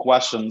putting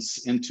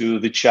questions into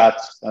the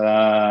chat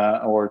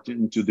or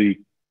into the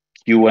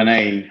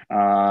Q&A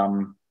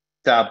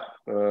tab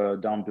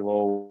down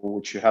below,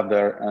 which you have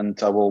there, and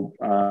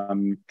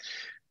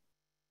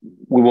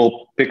we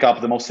will pick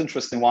up the most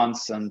interesting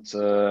ones, and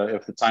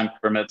if the time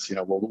permits,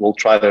 we'll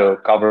try to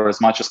cover as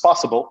much as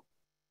possible.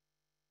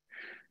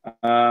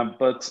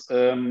 But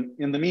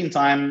in the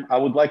meantime, I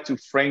would like to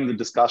frame the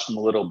discussion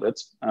a little bit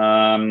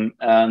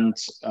and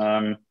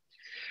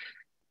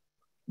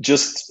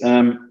just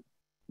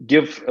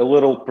give a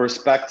little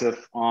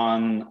perspective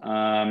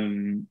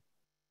on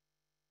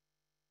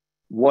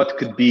what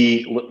could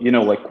be,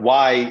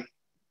 why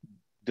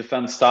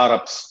defense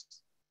startups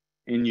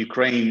in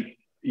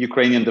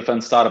Ukrainian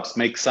defense startups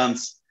make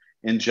sense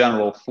in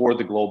general for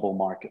the global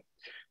market.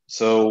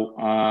 So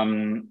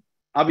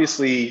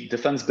obviously,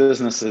 defense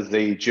business is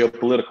a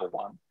geopolitical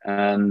one,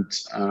 and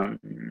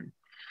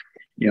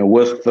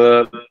with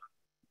the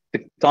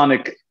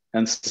tectonic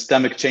and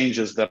systemic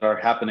changes that are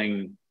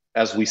happening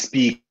as we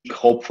speak,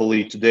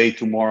 hopefully today,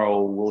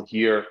 tomorrow, we'll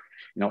hear,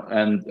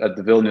 and at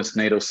the Vilnius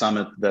NATO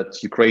summit,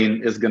 that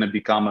Ukraine is going to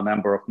become a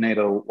member of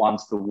NATO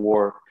once the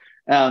war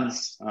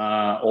ends.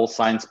 All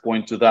signs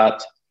point to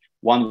that.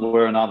 One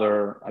way or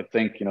another, I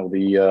think,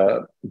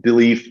 the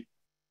belief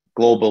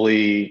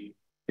globally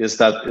is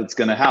that it's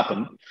going to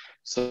happen.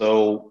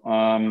 So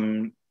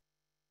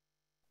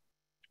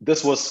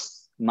this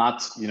was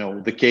not,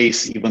 the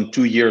case even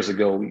 2 years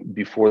ago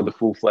before the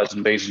full-fledged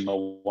invasion.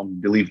 No one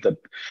believed that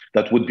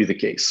that would be the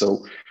case.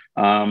 So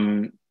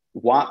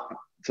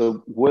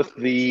So with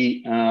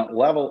the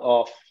level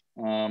of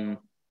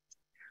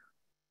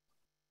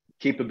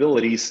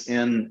capabilities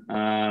in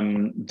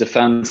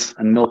defense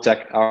and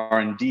militech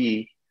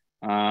R&D,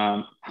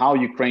 how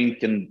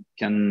Ukraine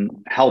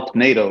can help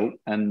NATO,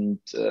 and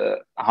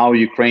how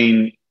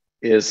Ukraine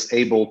is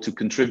able to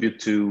contribute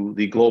to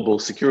the global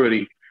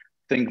security,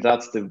 I think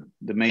that's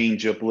the main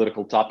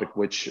geopolitical topic,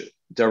 which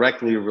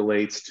directly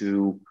relates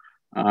to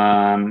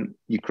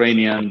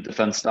Ukrainian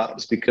defense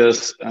startups, because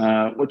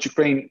what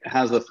Ukraine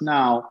has of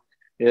now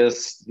is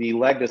the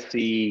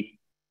legacy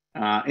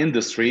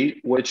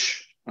industry, which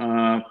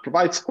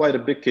provides quite a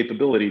big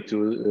capability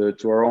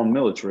to our own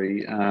military.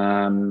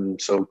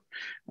 So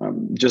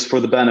just for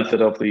the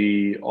benefit of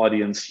the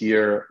audience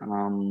here,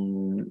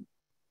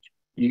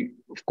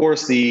 Of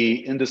course, the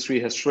industry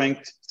has shrunk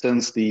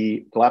since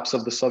the collapse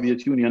of the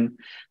Soviet Union,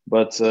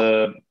 but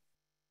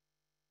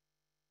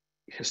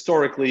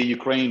historically,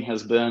 Ukraine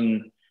has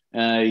been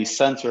a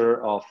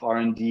center of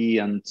R&D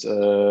and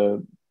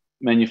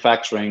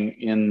manufacturing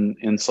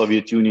in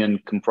Soviet Union,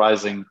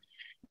 comprising,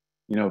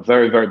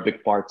 very, very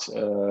big parts,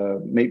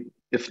 maybe,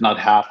 if not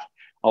half,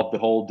 of the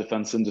whole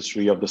defense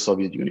industry of the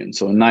Soviet Union.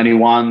 So in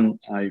 91,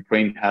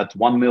 Ukraine had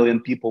 1 million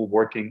people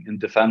working in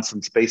defense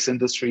and space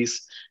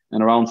industries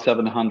and around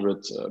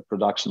 700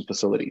 production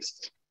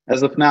facilities.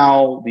 As of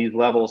now, these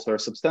levels are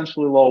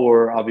substantially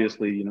lower.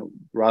 Obviously,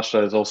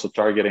 Russia is also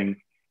targeting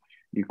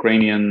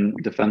Ukrainian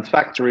defense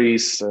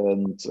factories,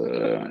 and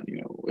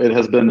it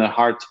has been a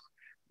hard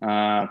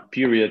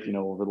period,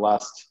 over the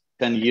last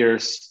 10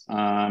 years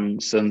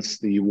since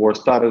the war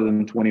started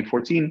in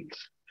 2014.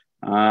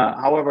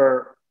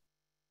 However,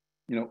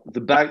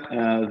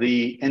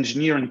 the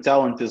engineering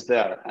talent is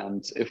there,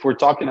 and if we're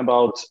talking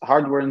about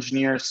hardware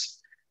engineers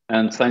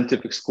and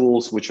scientific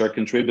schools which are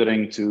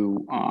contributing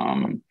to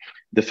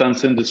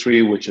defense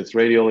industry, which is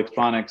radio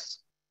electronics,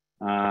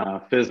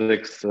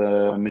 physics,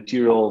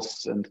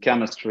 materials and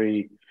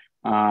chemistry,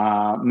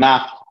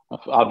 math,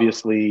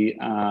 obviously,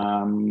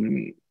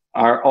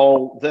 are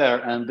all there,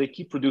 and they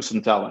keep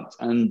producing talent.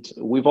 And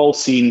we've all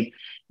seen,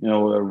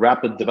 a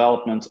rapid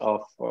development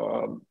of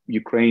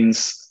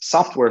Ukraine's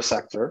software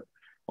sector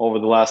over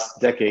the last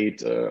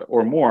decade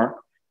or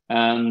more.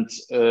 And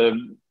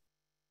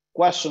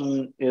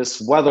question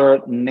is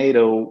whether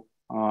NATO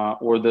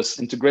or this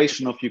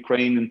integration of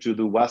Ukraine into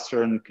the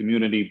Western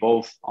community,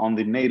 both on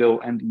the NATO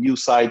and EU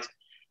side,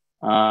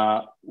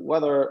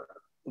 whether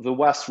the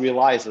West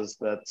realizes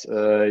that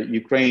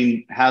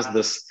Ukraine has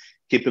this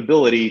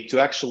capability to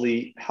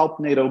actually help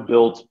NATO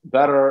build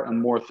better and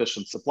more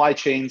efficient supply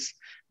chains,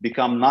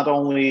 become not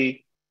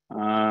only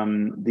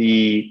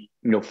the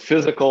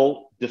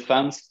physical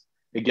defense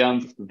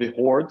against the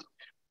horde,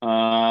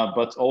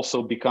 but also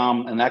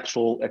become an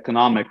actual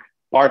economic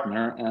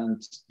partner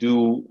and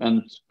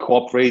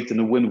cooperate in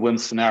a win-win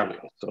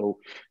scenario. So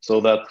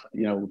that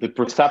the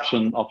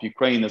perception of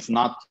Ukraine is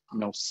not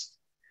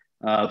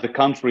the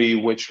country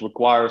which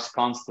requires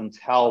constant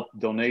help,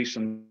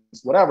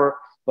 donations, whatever,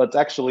 but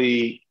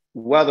actually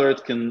whether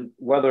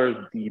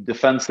the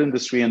defense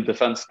industry and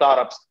defense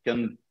startups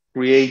can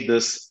create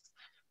this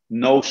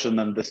notion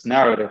and this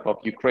narrative of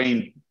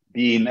Ukraine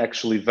being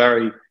actually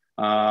very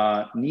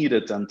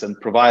needed and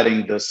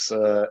providing this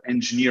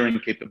engineering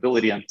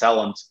capability and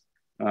talent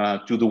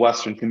to the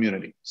Western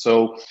community.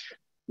 So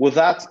with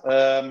that,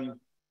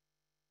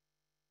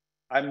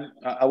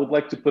 I would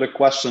like to put a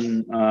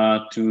question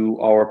to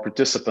our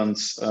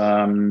participants.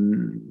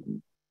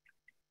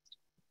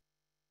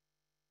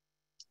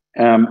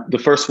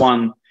 The first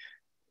one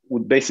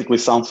would basically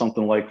sound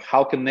something like,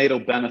 how can NATO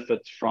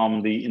benefit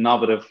from the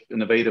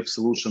innovative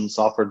solutions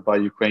offered by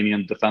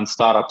Ukrainian defense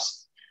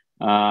startups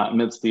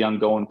amidst the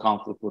ongoing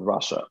conflict with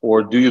Russia?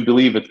 Or do you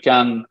believe it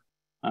can?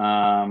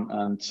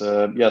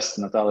 Yes,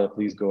 Natalia,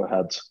 please go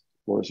ahead. The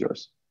floor is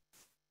yours.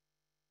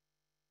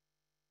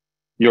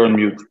 You're on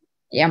mute.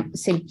 Yeah,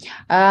 see.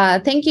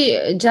 Thank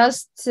you.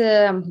 Just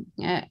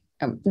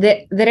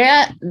the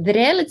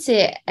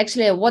reality,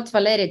 actually, what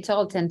Valerii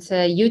told, and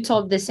you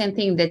told the same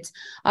thing, that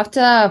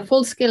after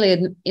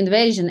full-scale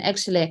invasion,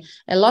 actually,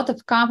 a lot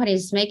of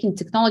companies making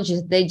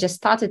technologies, they just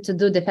started to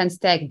do defense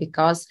tech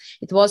because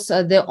it was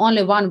the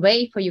only one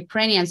way for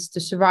Ukrainians to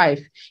survive.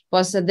 It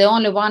was the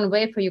only one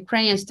way for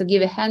Ukrainians to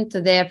give a hand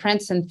to their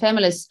friends and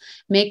families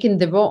making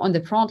the war on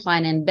the front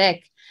line and back.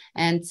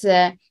 And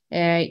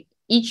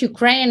each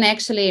Ukrainian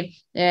actually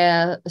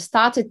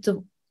started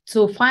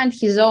to find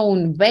his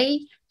own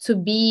way to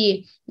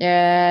be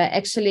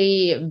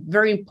actually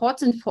very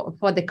important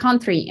for the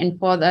country and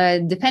for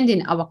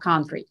defending our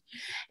country.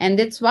 And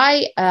that's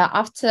why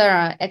after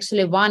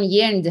actually 1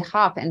 year and a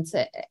half, and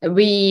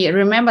we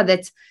remember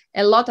that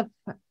a lot of,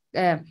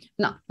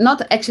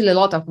 not actually a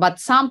lot of, but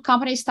some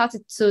companies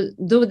started to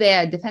do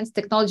their defense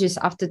technologies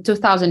after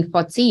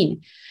 2014.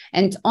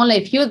 And only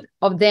a few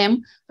of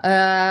them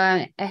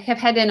have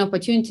had an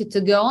opportunity to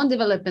go on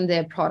developing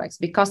their products,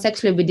 because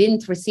actually we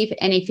didn't receive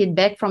any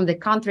feedback from the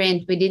country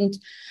and we didn't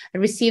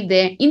receive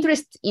the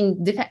interest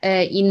in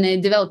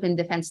developing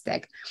defense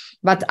tech.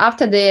 But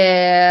after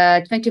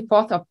the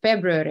 24th of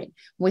February,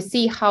 we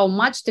see how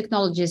much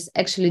technologies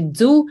actually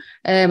do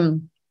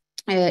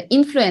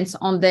influence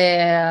on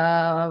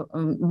the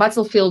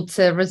battlefield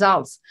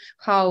results.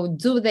 How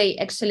do they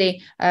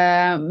actually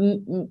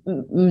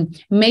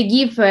may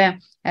give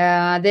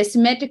the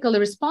symmetrical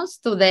response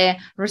to the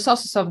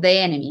resources of the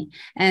enemy?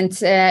 And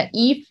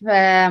if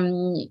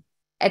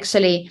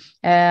actually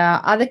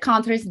other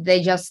countries,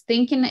 they're just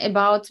thinking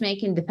about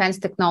making defense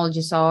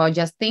technology, so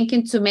just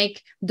thinking to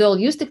make dual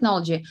use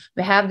technology.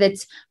 We have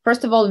that,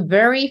 first of all,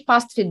 very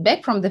fast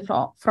feedback from the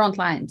front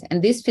lines,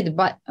 and this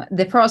feedback,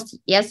 the first,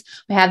 yes,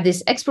 we have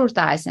this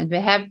expertise, and we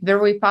have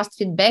very fast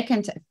feedback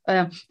and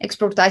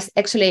expertise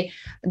actually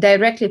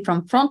directly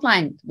from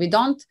frontline. We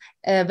don't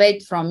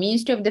wait from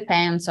Ministry of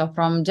Defense or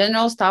from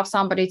General Staff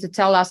somebody to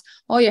tell us,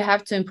 oh, you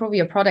have to improve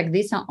your product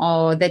this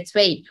or that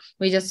way.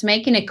 We're just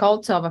making a call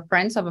to our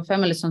friends, our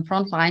families on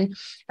frontline,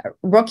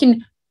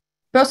 working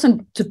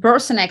person to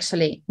person,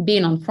 actually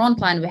being on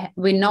frontline.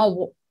 We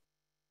know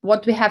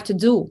what we have to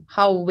do,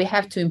 how we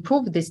have to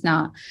improve this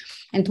now.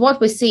 And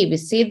what we see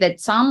that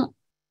some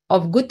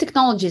of good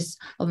technologies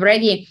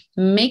already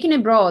making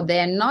abroad, they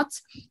are not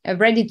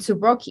ready to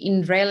work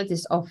in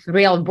realities of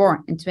real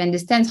war, and to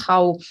understand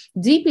how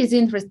deep is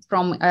interest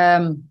from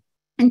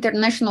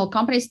international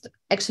companies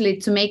actually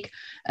to make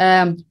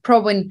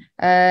proven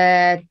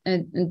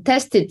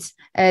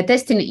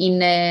testing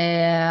in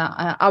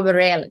our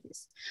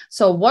realities.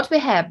 So what we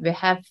have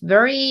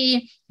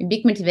very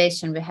big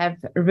motivation. We have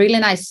really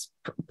nice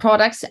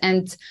products,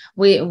 and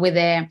with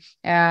a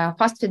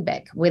fast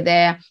feedback, with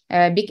a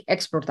big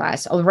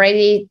expertise,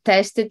 already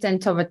tested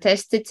and over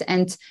tested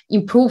and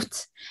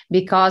improved.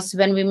 Because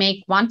when we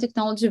make one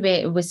technology,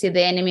 we see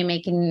the enemy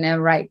making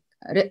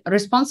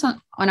response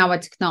on our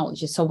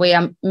technology. So we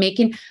are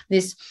making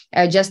this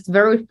just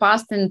very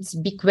fast and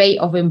big way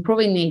of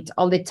improving it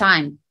all the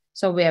time.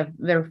 So we are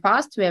very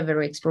fast, we are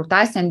very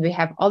expertise, and we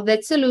have all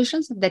that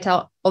solutions that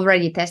are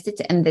already tested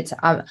and that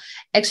are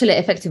actually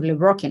effectively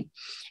working.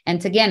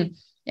 And again,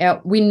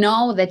 we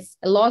know that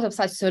a lot of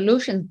such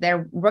solutions,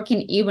 they're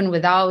working even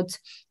without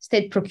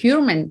state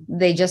procurement.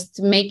 They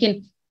just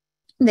making,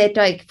 they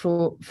take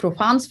through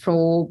funds,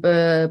 through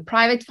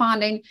private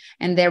funding,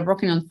 and they're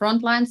working on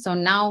front lines. So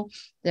now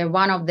they're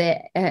one of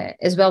the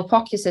as well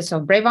focuses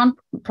of Brave One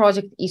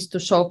project is to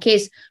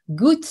showcase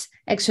good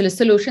actually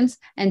solutions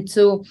and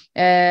to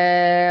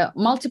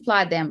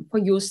multiply them for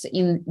use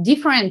in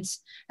different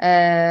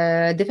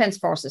defense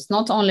forces,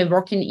 not only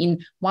working in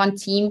one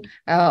team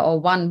or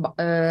one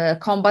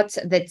combat,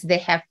 that they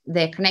have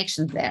their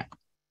connections there.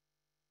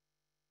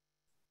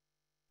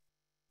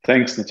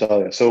 Thanks,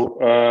 Natalia. So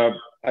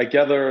I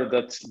gather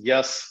that,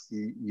 yes,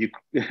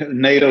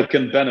 NATO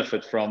can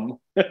benefit from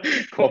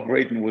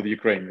cooperating with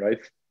Ukraine, right?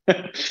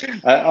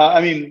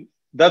 I mean,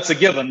 that's a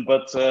given,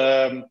 but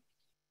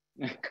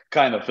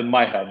kind of in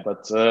my head.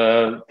 But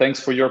thanks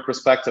for your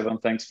perspective,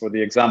 and thanks for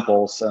the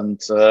examples. And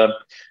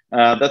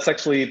that's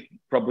actually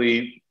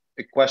probably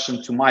a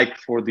question to Mike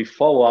for the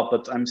follow-up,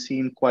 but I'm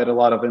seeing quite a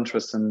lot of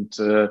interest and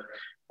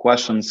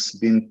questions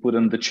being put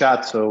in the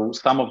chat. So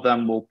some of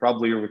them will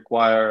probably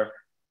require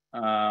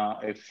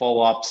a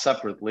follow-up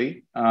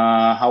separately.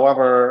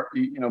 However,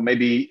 you know,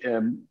 maybe,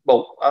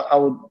 well, I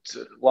would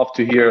love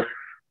to hear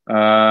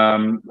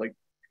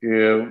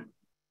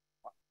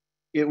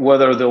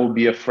whether there will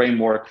be a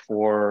framework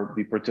for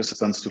the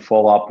participants to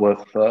follow up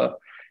with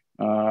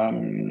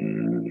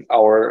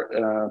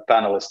our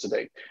panelists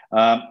today.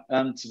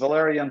 And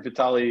Valerii and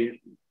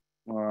Vitaly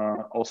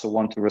also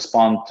want to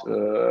respond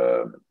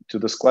to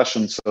this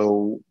question.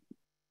 So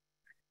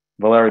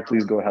Valerii,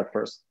 please go ahead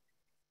first.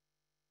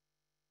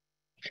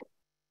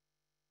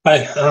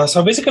 Hi.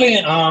 So basically,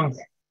 in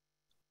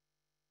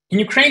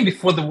Ukraine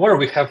before the war,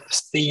 we have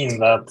seen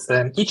that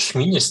in each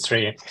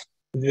ministry,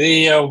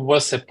 there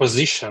was a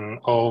position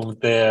of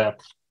the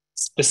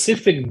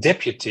specific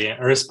deputy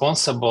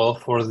responsible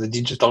for the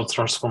digital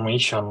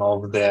transformation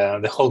of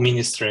the whole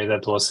ministry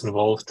that was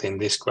involved in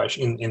this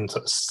question, in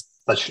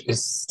such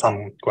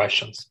some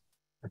questions.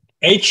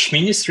 Each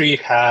ministry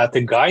had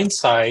a guy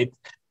inside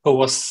who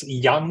was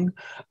young,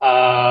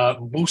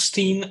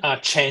 boosting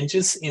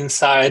changes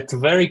inside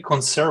very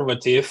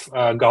conservative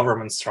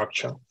government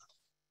structure.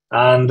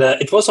 And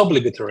it was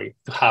obligatory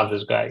to have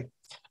this guy.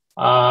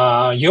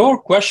 Your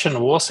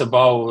question was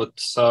about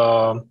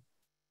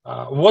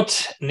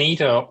what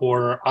NATO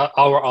or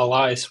our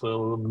allies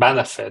will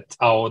benefit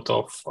out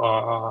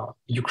of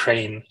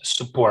Ukraine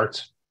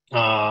support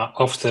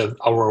after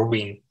our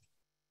win.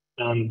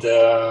 And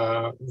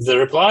the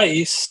reply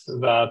is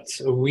that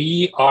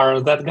we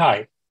are that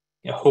guy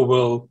who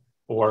will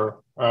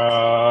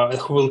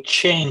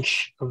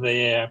change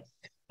the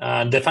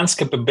defense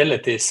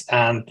capabilities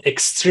and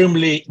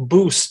extremely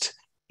boost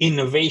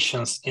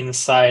innovations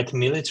inside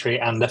military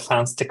and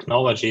defense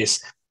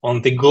technologies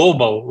on the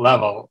global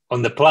level,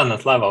 on the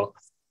planet level.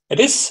 It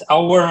is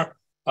our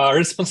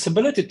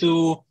responsibility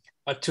to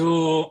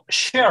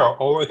share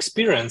our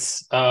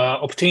experience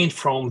obtained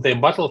from the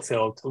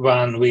battlefield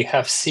when we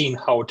have seen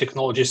how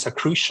technologies are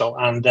crucial,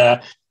 and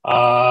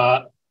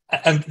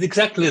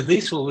exactly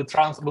this will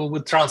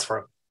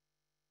transfer.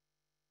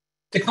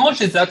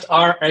 Technologies that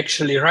are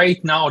actually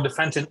right now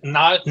defending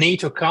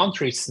NATO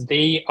countries,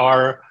 they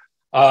are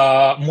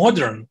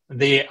modern,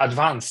 they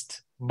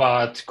advanced,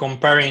 but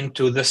comparing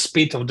to the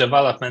speed of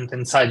development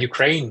inside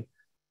Ukraine,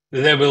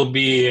 they will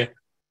be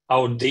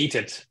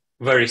outdated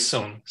very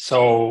soon.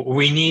 So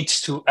we need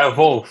to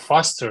evolve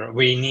faster.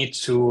 We need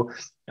to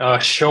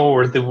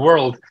show the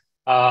world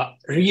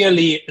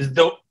really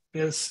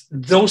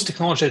those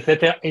technologies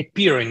that are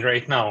appearing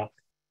right now.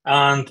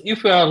 And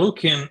if we are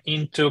looking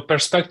into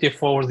perspective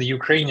for the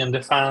Ukrainian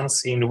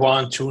defense in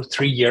 1, 2,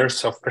 3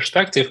 years of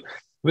perspective,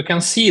 we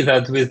can see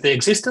that with the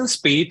existing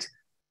speed,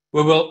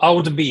 we will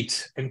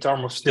outbeat in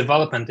terms of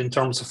development, in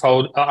terms of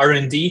our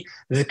R&D,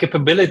 the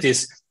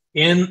capabilities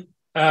in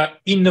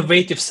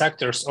innovative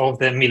sectors of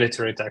the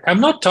military tech.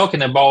 I'm not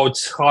talking about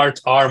hard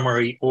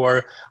armory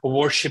or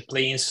warship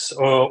planes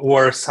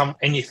or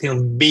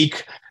anything big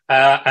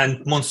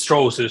and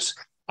monstrous.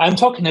 I'm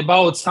talking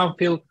about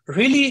something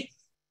really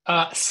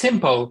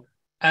simple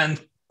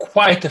and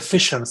quite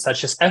efficient,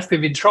 such as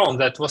FPV drone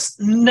that was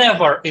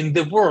never in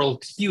the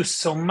world used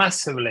so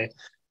massively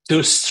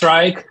to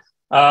strike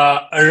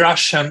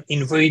Russian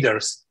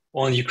invaders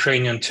on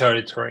Ukrainian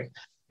territory.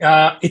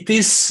 It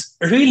is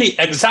really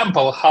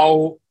example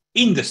how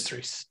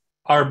industries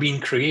are being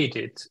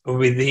created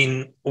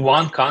within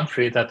one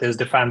country that is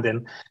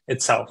defending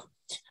itself.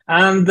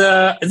 And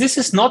this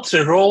is not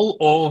the role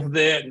of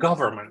the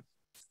government.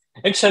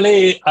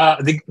 Actually,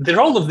 the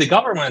role of the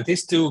government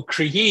is to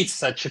create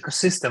such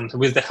ecosystems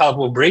with the help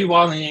of Brave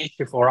One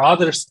Initiative or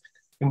others.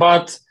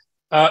 But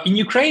in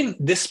Ukraine,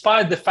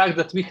 despite the fact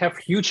that we have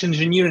huge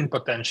engineering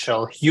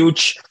potential,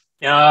 huge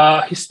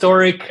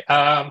historic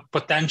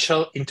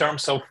potential in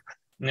terms of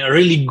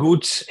really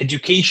good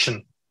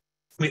education,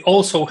 we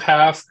also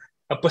have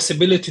a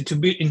possibility to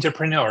be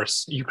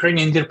entrepreneurs.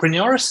 Ukrainian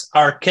entrepreneurs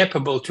are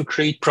capable to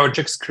create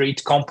projects,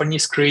 create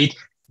companies, create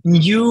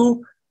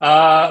new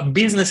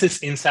businesses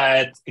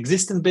inside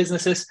existing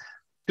businesses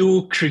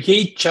to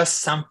create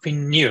just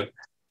something new.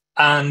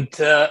 And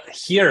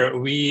here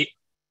we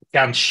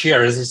can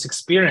share this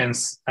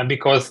experience, and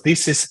because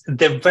this is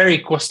the very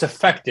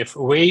cost-effective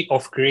way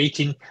of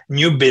creating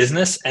new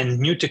business and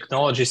new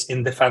technologies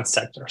in the defense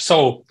sector.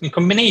 So in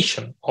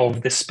combination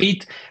of the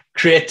speed,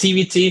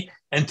 creativity,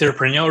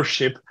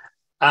 entrepreneurship,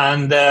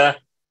 and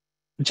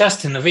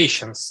just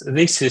innovations,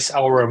 this is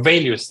our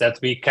values that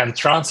we can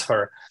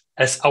transfer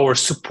as our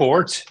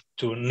support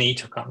to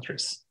NATO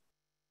countries.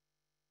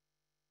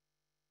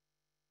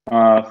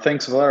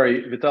 Thanks,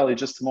 Valerii. Vitaly,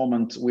 just a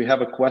moment. We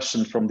have a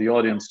question from the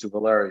audience to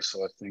Valerii,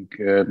 so I think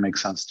it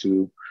makes sense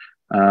to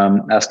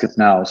ask it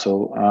now.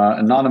 So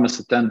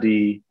anonymous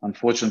attendee,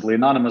 unfortunately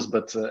anonymous,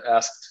 but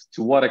asked,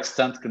 to what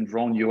extent can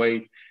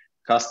DroneUA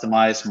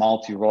customize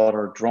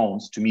multi-rotor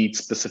drones to meet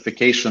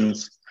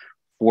specifications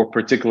for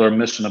particular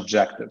mission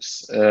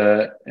objectives,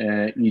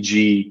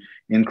 e.g.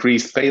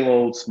 increased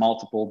payloads,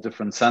 multiple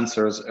different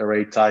sensors,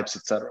 array types,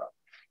 etc.?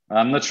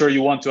 I'm not sure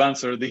you want to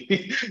answer the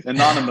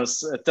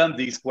anonymous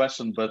attendee's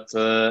question, but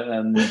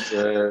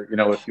you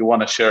know, if you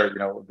want to share, you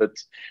know, a bit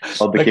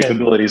of the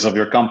capabilities of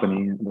your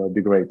company, that would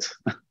be great.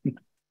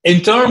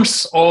 In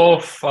terms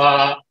of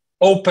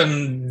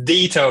open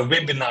data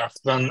webinars,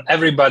 when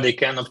everybody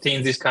can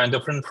obtain this kind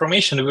of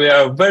information, we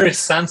are very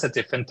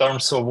sensitive in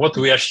terms of what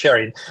we are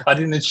sharing. I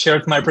didn't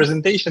share my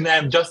presentation.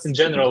 I'm just in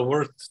general,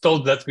 we're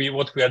told that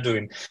what we are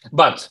doing.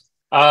 But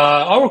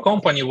our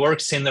company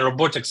works in the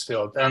robotics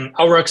field, and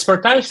our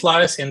expertise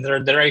lies in the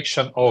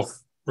direction of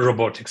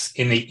robotics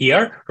in the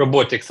air,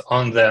 robotics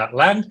on the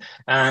land,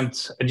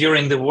 and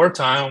during the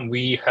wartime,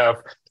 we have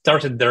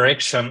started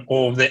direction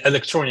of the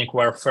electronic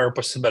warfare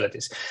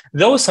possibilities.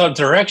 Those are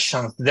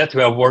directions that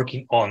we are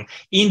working on.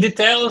 In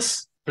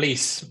details,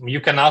 please,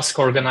 you can ask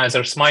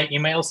organizers my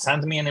email,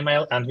 send me an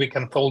email, and we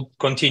can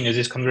continue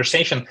this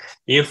conversation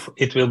if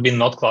it will be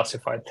not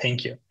classified.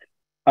 Thank you.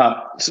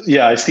 So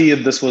yeah, I see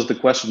this was the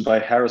question by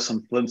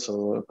Harrison Flint,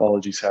 so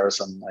apologies,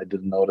 Harrison. I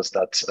didn't notice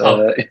that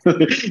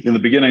in the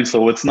beginning,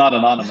 so it's not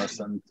anonymous.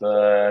 And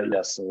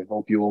yes, I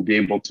hope you will be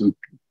able to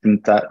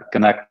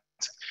connect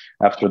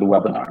after the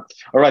webinar.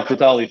 All right,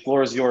 Vitaly,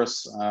 floor is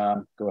yours.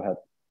 Go ahead.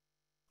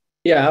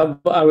 Yeah,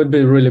 I would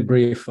be really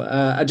brief.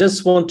 I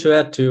just want to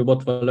add to what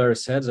Valerii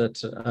said,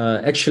 that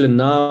actually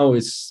now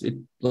it's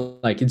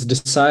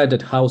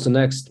decided how the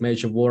next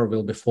major war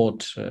will be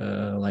fought,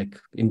 like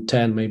in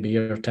 10 maybe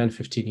 10,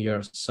 15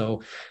 years.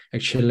 So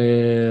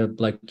actually,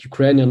 like,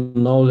 Ukrainian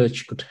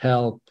knowledge could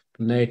help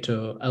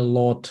NATO a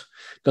lot,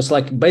 because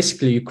like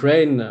basically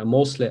Ukraine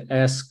mostly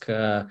ask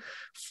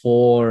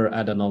for,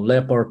 I don't know,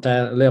 Leopard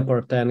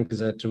tanks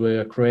that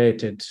were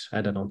created,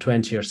 I don't know,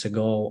 20 years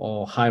ago,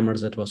 or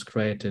HIMARS that was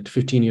created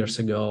 15 years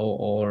ago,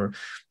 or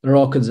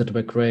rockets that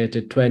were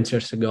created 20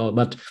 years ago.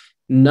 But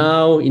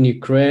now in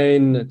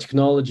Ukraine,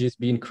 technology is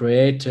being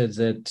created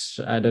that,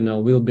 I don't know,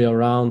 will be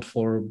around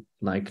for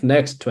like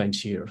next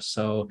 20 years.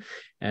 So,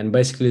 and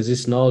basically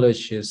this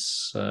knowledge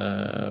is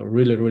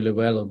really, really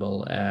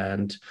valuable.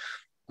 And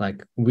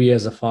like, we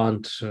as a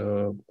fund,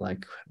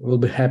 like, will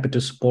be happy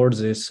to support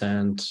this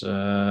and,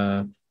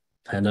 I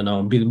don't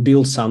know,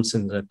 build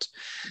something that,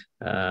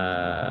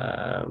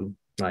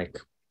 like,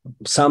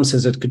 something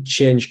that could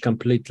change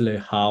completely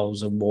how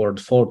the world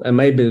fought, and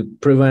maybe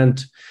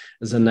prevent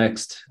the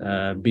next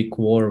big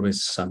war with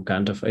some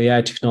kind of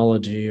AI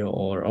technology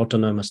or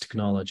autonomous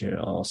technology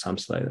or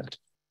something like that.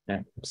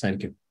 Yeah,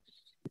 thank you.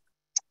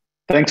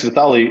 Thanks,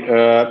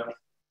 Vitaly.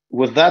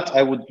 With that,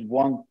 I would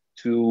want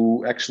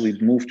to actually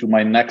move to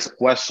my next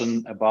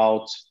question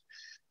about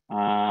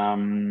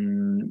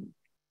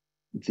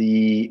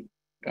the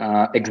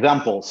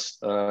examples,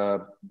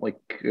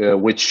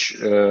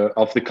 which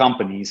of the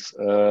companies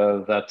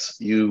that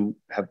you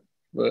have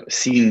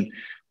seen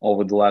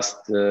over the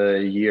last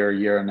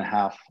year and a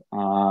half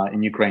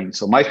in Ukraine.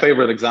 So my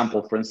favorite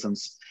example, for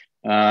instance,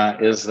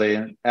 is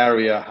an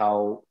area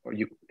how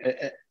you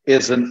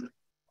is an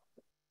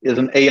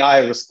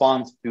AI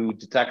response to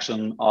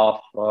detection of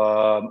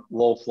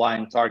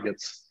low-flying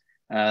targets.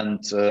 And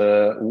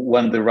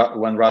when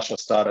Russia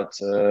started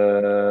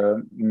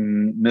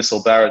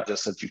missile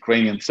barrages at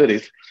Ukrainian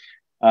cities,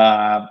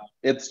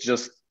 it's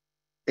just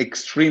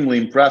extremely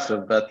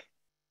impressive that,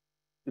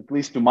 at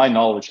least to my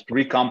knowledge,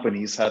 3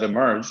 companies had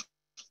emerged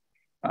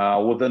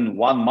within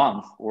 1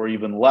 month or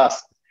even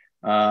less,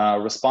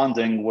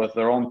 responding with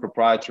their own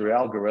proprietary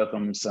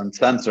algorithms and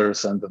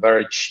sensors and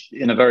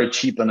in a very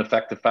cheap and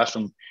effective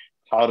fashion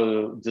how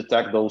to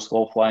detect those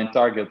low-flying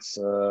targets,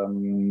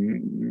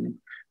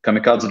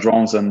 kamikaze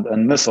drones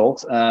and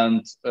missiles.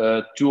 And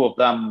 2 of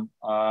them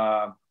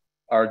are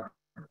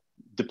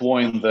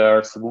deploying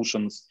their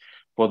solutions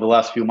for the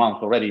last few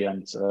months already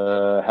and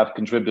have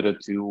contributed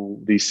to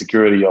the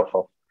security of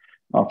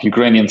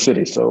Ukrainian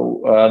cities.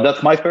 So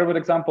that's my favorite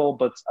example,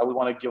 but I would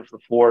want to give the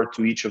floor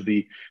to each of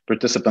the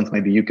participants.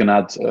 Maybe you can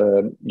add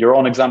your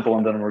own example,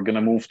 and then we're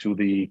going to move to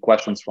the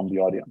questions from the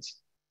audience.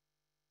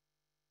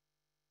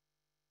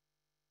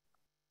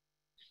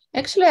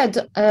 Actually,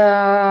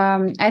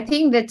 I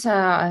think that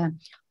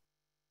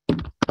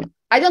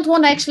I don't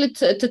want actually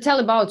to tell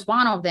about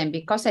one of them,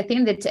 because I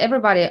think that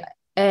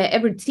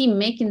every team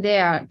making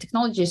their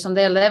technologies on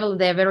their level,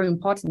 they're very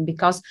important,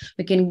 because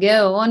we can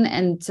go on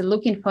and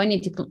looking for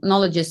any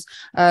technologies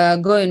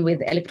going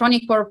with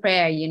electronic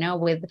warfare,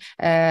 with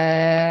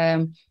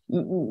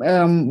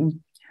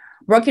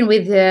working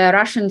with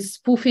Russian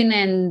spoofing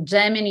and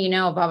jamming,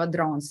 of our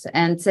drones,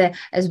 and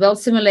as well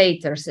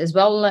simulators, as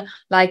well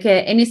like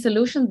any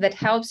solution that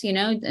helps,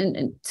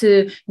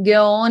 to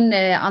go on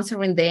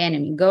answering the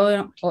enemy,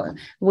 go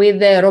with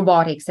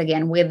robotics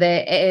again, with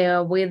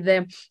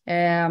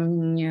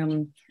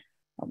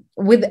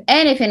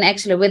anything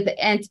actually, with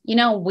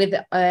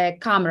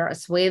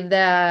cameras, with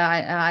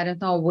I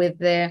don't know,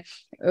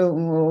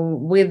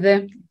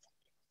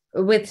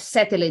 with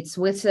satellites,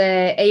 with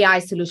AI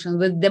solutions,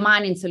 with the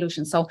mining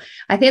solutions. So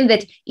I think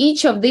that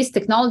each of these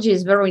technologies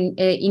is very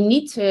in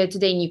need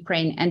today in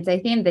Ukraine. And I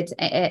think that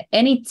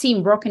any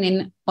team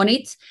working on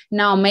it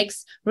now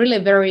makes really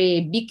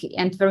very big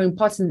and very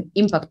important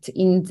impact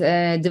in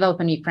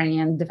developing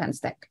Ukrainian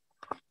defense tech.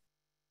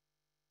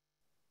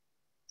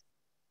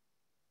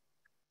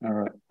 All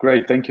right,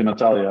 great. Thank you,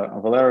 Natalia.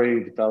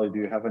 Valerii, Vitaly, do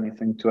you have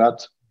anything to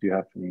add? Do you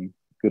have any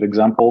good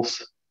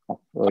examples of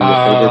your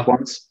favorite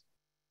ones?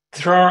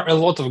 There are a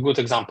lot of good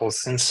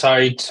examples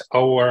inside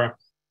our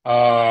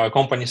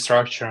company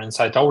structure,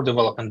 inside our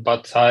development,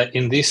 but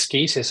in these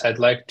cases, I'd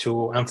like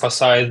to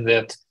emphasize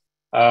that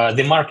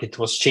the market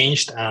was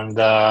changed, and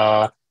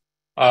I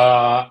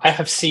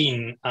have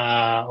seen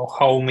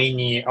how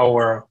many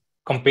our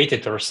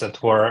competitors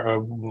that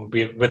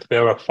we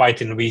were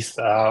fighting with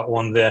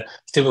on the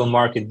civil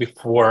market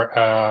before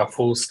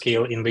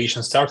full-scale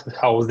invasion started,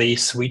 how they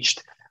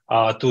switched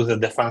to the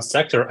defense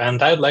sector,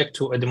 and I'd like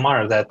to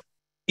admire that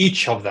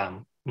each of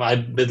them, I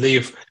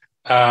believe,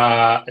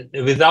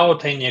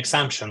 without any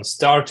exemption,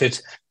 started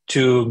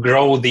to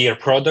grow their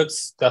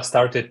products, that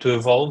started to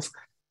evolve.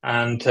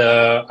 And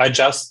I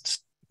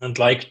just would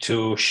like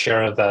to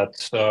share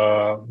that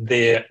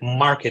the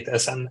market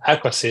as an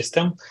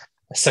ecosystem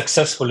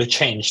successfully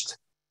changed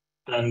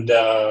and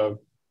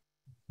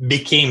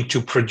became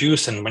to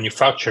produce and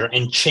manufacture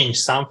and change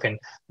something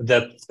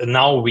that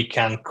now we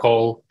can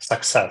call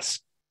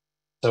success.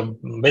 So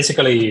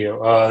basically,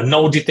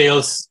 no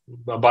details,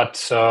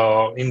 but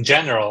in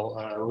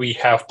general, we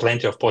have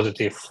plenty of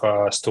positive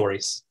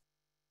stories.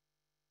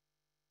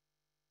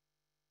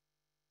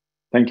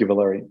 Thank you,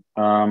 Valerii.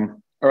 All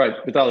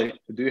right, Vitaly,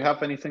 do you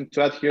have anything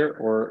to add here?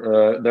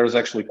 Or there's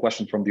actually a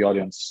question from the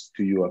audience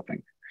to you, I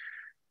think.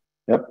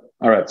 Yep.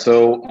 All right.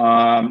 So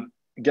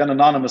again,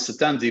 anonymous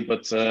attendee,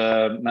 but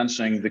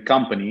mentioning the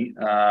company,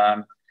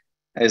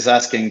 is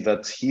asking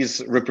that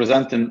he's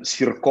representing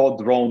Sirko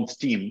Drones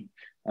team,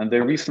 and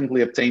they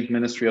recently obtained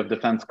Ministry of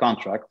Defense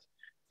contract.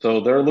 So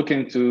they're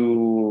looking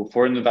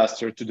for an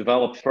investor to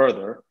develop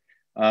further,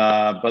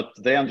 but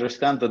they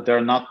understand that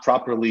they're not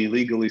properly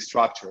legally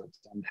structured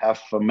and have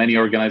many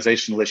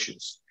organizational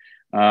issues.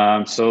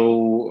 They're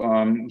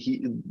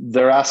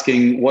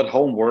asking what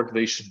homework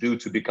they should do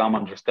to become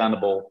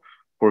understandable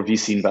for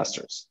VC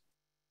investors.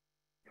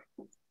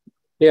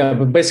 Yeah,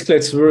 but basically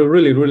it's a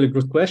really, really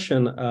good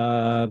question.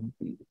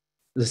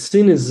 The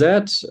thing is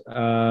that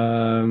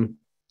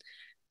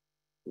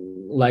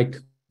like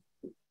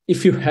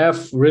if you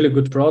have really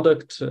good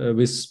product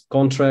with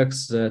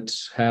contracts that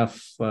have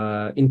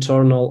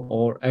internal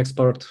or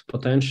export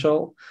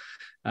potential,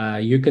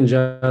 you can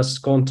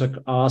just contact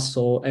us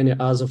or any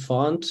other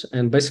fund,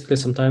 and basically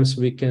sometimes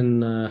we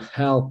can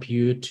help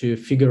you to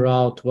figure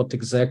out what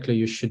exactly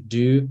you should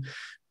do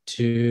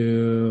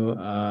to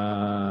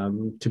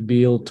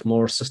build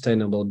more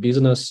sustainable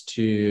business,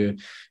 to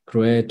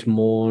create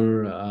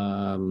more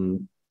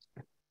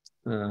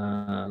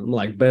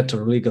like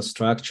better legal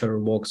structure,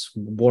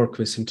 work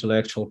with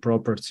intellectual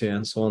property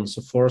and so on and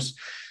so forth,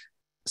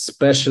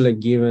 especially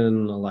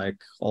given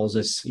like all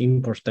this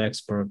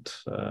import-export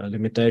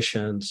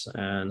limitations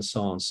and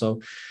so on. So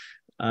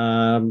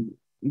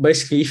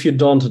basically, if you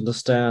don't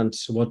understand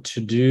what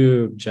to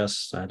do,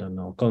 just, I don't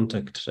know,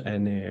 contact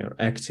any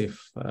active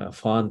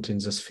fund in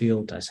this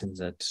field. I think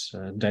that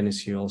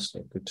Denys, you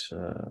also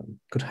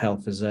could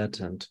help with that,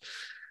 and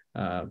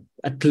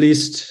at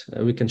least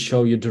we can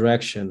show you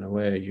direction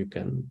where you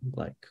can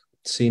like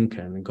think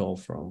and go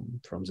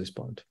from this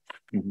point.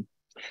 Mm-hmm.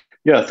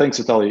 Yeah, thanks,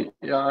 Vitaly.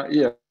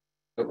 Yeah,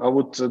 I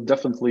would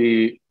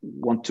definitely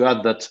want to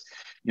add that,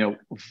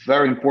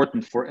 very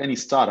important for any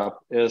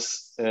startup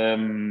is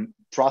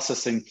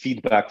processing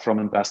feedback from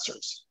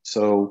investors.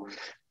 So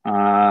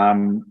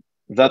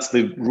that's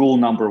the rule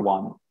number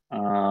one.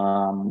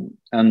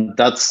 And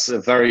that's a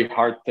very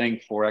hard thing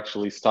for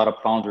actually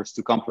startup founders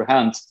to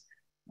comprehend,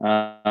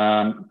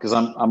 because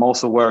I'm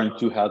also wearing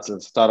two hats, as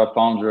a startup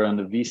founder and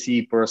a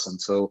VC person.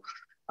 So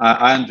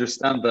I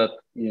understand that,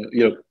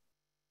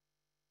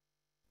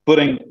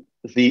 putting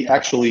the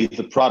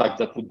product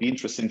that would be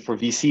interesting for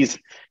VCs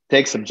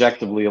takes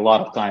objectively a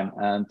lot of time,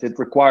 and it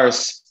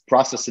requires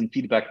processing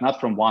feedback not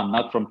from one,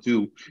 not from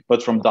two,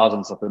 but from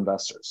dozens of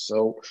investors.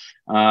 So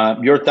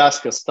your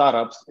task as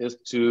startups is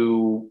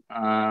to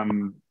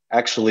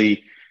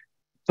actually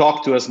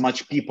talk to as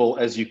much people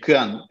as you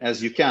can,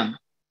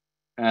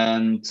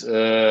 and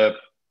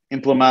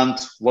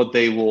implement what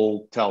they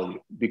will tell you,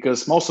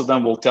 because most of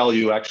them will tell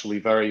you actually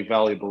very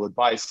valuable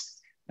advice.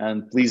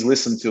 And please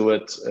listen to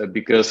it,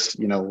 because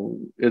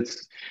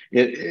it's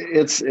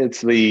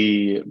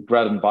the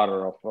bread and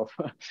butter of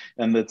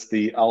and it's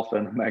the alpha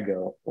and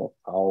omega of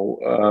how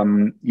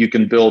you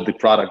can build the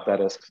product that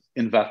is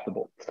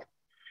investable.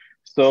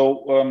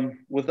 So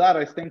with that,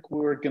 I think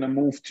we're going to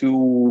move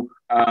to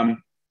a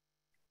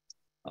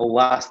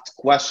last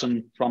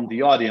question from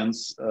the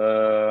audience,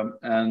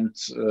 and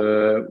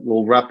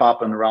we'll wrap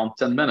up in around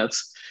 10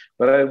 minutes.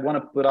 But I want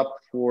to put up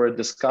for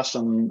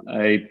discussion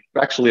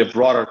actually a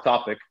broader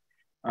topic,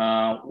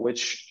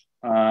 which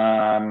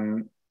a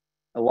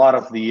lot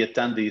of the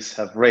attendees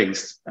have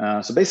raised.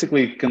 So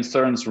basically it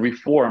concerns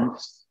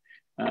reforms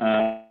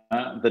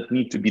that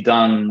need to be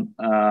done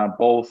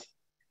both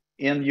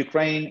in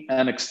Ukraine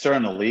and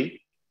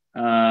externally.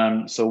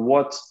 So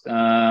what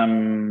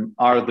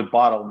are the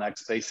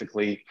bottlenecks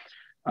basically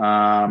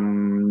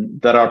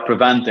that are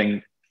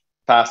preventing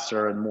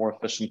faster and more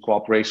efficient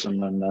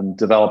cooperation and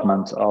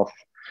development of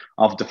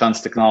defense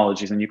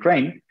technologies in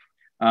Ukraine?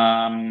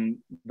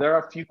 There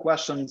are a few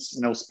questions,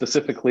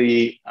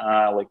 specifically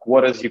like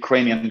what is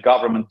Ukrainian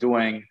government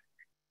doing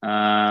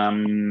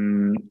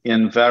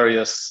in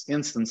various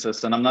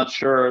instances? And I'm not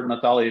sure,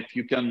 Natalia, if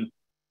you can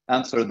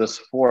answer this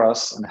for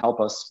us and help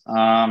us.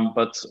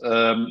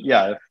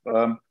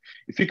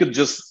 If you could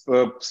just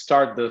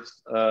start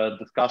this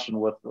discussion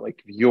with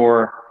like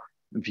your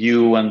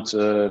view and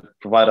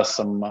provide us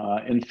some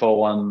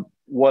info on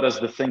what is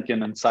the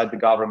thinking inside the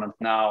government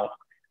now,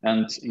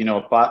 and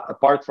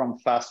apart from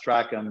fast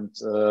track and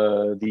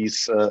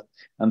these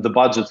and the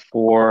budget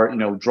for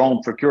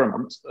drone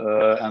procurement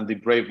and the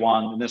Brave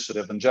One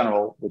initiative in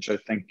general, which I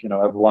think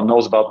everyone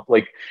knows about.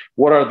 Like,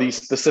 what are these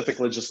specific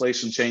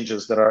legislation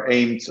changes that are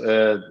aimed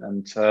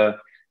and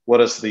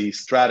what is the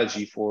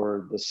strategy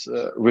for this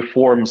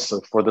reforms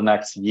for the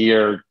next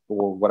year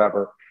or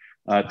whatever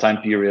time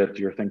period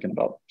you're thinking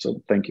about?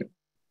 So thank you.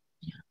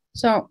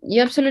 So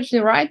you're absolutely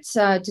right.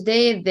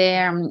 Today,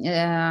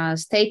 the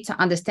state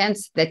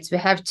understands that we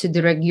have to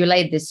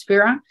deregulate the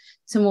sphere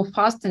to move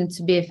fast and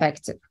to be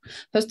effective.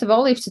 First of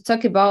all, if to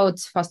talk about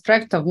fast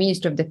track of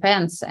Ministry of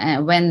Defense,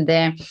 when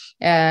the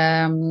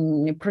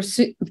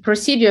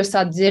procedures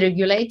are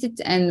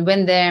deregulated and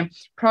when the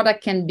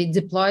product can be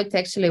deployed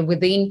actually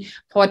within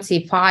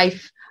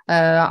 45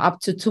 up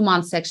to 2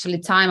 months actually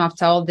time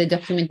after all the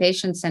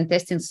documentations and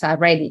testings are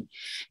ready,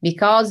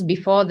 because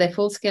before the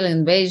full-scale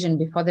invasion,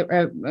 before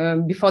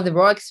the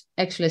war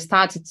actually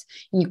started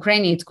in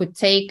Ukraine, it could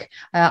take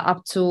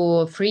up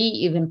to 3,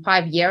 even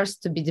 5 years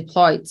to be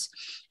deployed.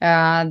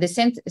 The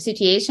same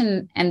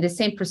situation and the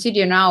same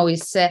procedure now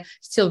is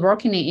still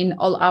working in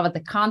all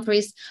other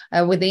countries.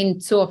 Within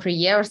 2 or 3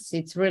 years,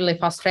 it's really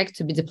fast track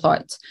to be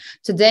deployed.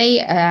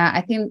 Today,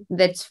 I think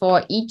that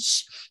for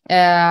each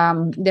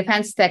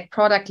defense tech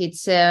product,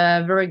 it's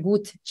a very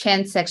good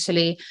chance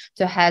actually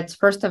to have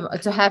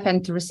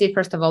and to receive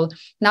first of all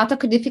NATO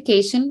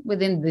codification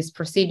within this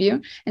procedure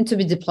and to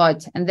be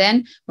deployed. And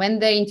then when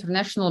the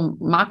international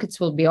markets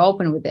will be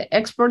open with the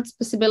export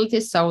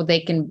possibilities, so they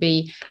can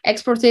be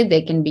exported,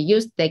 they can can be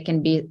used, they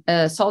can be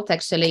sold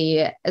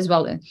actually as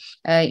well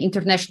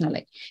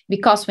internationally,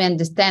 because we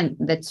understand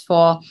that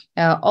for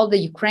all the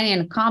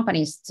Ukrainian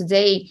companies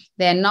today,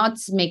 they're not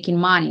making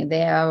money,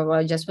 they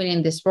are just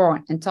winning this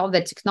war, and all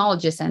the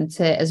technologies and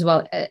as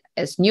well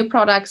as new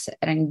products,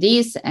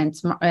 R&Ds, and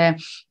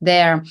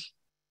their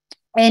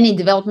any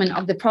development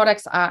of the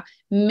products are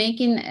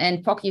making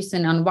and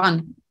focusing on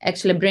one,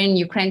 actually bringing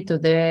Ukraine to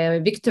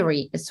the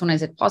victory as soon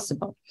as it's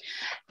possible.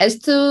 As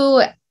to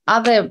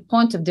other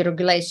point of the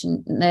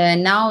regulation,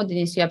 now,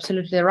 Denys, you're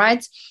absolutely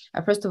right.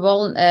 First of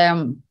all,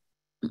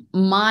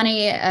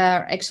 money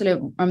actually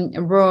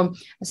were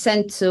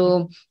sent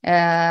to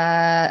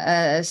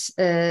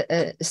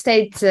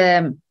state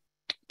to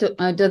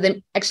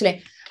the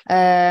actually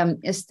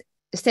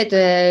state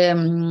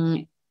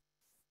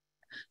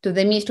to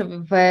the Ministry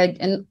of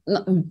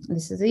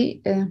this is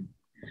the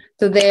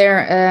to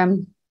their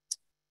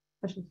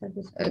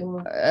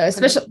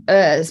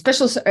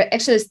special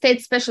actually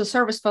state special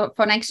service for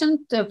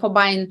action for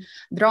buying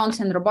drones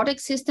and robotic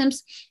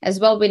systems as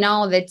well. We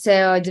know that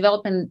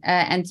developing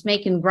and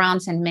making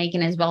grants and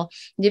making as well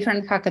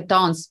different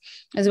hackathons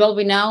as well.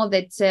 We know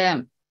that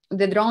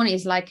the drone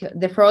is like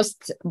the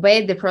first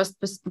way, the first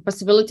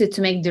possibility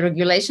to make the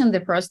regulation,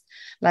 the first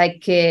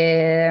like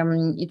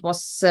it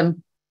was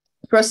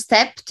first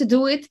step to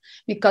do it,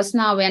 because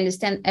now we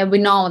understand and we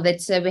know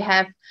that we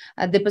have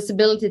the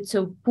possibility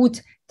to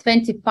put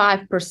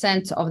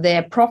 25% of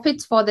their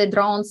profits for the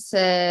drones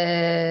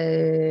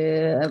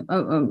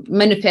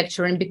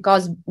manufacturing,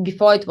 because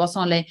before it was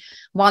only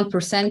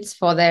 1%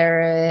 for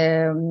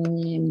their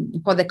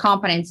for the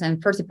components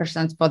and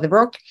 30% for the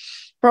work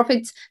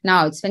profits.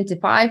 Now it's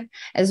 25,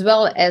 as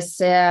well as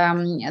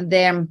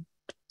their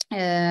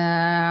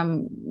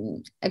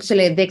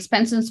actually the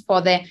expenses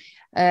for the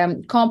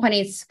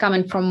companies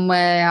coming from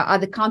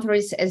other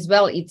countries as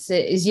well, it's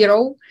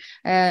zero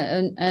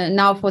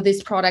now for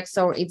this product.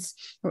 So it's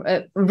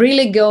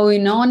really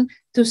going on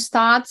to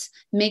start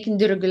making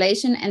the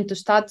regulation and to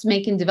start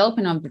making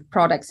development of the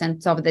products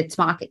and of its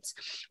markets.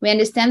 We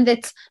understand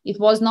that it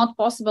was not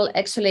possible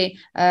actually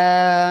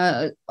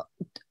to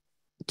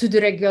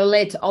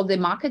deregulate all the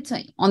markets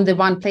on the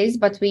one place,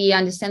 but we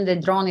understand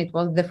that drone, it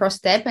was the first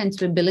step, and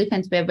we believe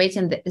and we're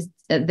waiting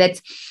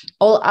that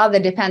all other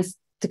defense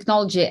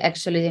technology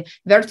actually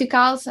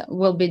verticals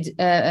will be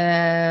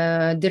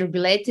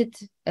deregulated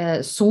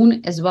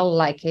soon as well,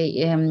 like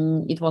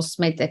it was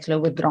made actually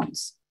with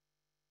drones.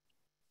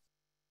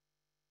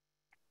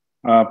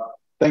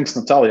 Thanks,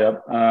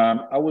 Natalia.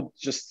 I would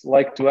just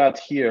like to add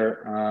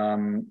here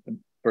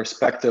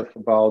perspective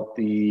about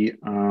the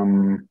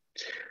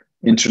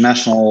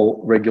international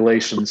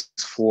regulations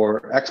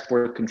for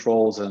export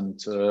controls,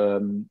 and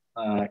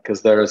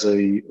because there is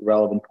a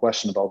relevant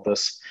question about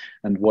this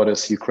and what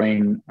is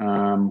Ukraine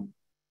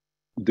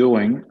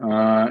doing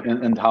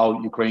and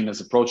how Ukraine is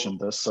approaching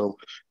this. So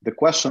the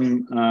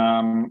question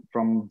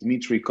from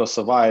Dmitry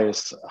Kosovai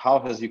is, how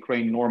has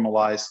Ukraine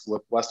normalized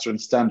with Western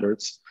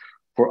standards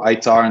for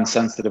ITAR and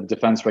sensitive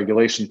defense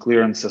regulation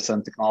clearances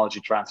and technology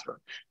transfer?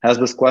 Has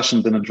this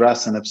question been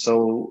addressed, and if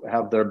so,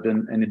 have there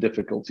been any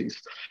difficulties?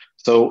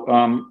 So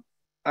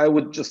I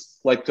would just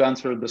like to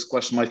answer this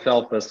question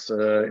myself, as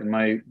in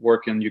my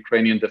work in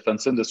Ukrainian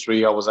defense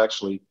industry, I was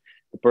actually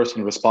the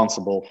person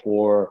responsible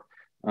for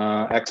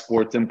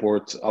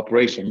export-import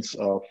operations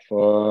of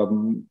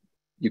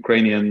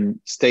Ukrainian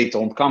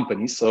state-owned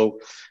companies. So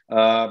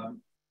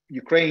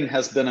Ukraine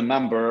has been a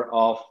member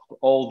of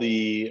all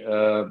the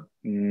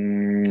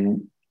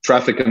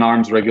traffic and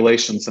arms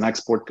regulations and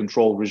export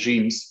control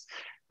regimes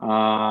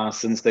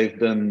since they've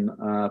been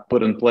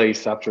put in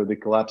place after the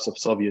collapse of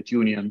Soviet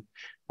Union.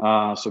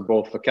 So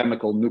both for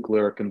chemical,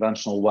 nuclear,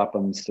 conventional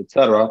weapons,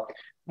 etc.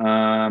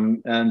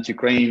 And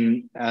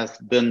Ukraine has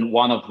been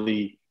one of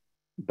the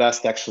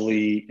best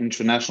actually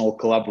international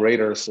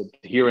collaborators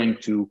adhering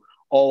to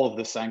all of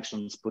the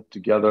sanctions put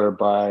together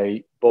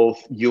by both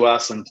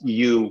US and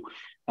EU.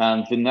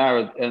 And the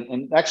narrative,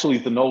 and actually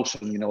the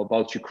notion,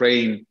 about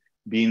Ukraine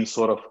being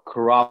sort of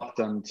corrupt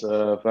and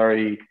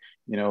very,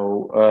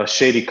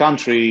 shady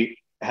country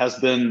has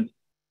been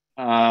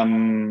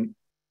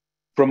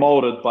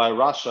promoted by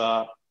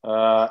Russia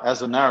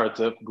as a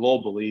narrative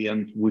globally.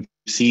 And we've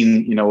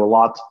seen, a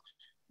lot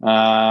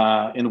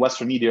in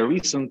Western media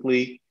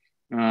recently,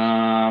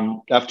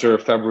 after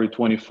February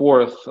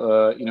 24th,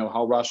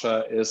 how Russia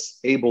is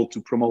able to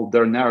promote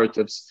their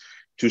narratives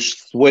to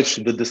switch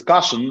the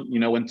discussion,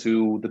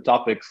 into the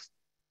topics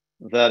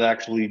that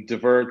actually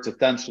divert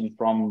attention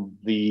from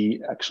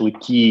the actually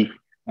key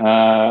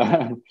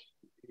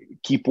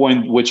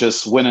point, which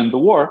is winning the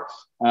war,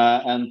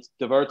 and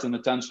diverting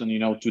attention,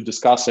 to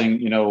discussing,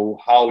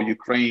 how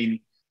Ukraine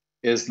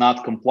is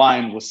not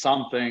complying with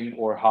something,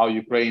 or how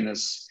Ukraine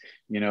is,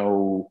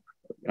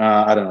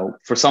 I don't know,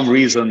 for some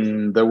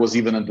reason, there was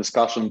even a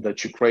discussion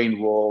that Ukraine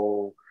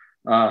will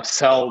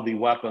sell the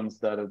weapons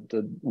that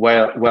the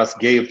West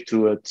gave to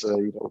it,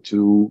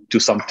 to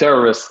some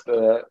terrorists.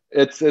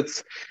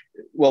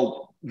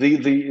 Well,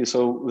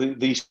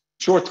 the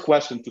short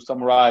question to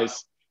summarize,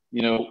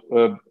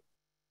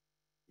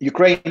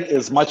 Ukraine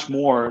is much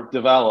more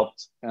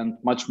developed and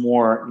much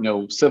more,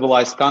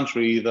 civilized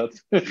country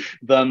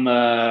than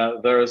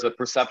there is a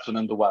perception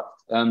in the West.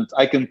 And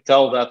I can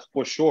tell that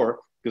for sure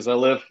because I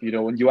live,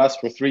 in U.S.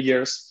 for 3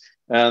 years.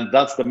 And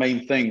that's the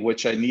main thing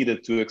which I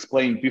needed to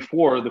explain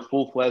before the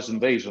full-fledged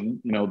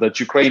invasion, that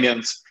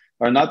Ukrainians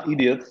are not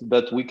idiots,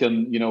 that we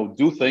can,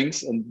 do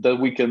things and that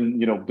we can,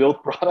 build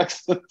products,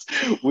 that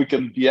we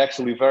can be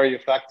actually very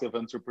effective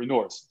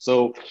entrepreneurs.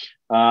 So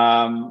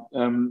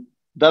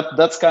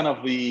that's kind of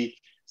the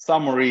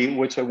summary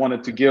which I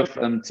wanted to give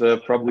and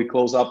probably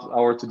close up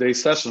our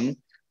today's session.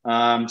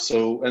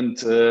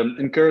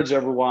 Encourage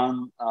everyone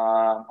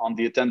on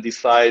the attendee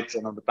side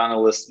and on the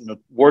panelists,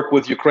 work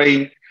with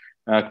Ukraine.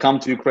 Come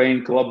to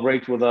Ukraine,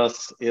 collaborate with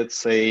us.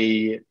 It's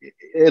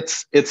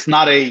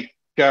not a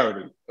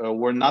charity.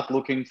 We're not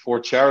looking for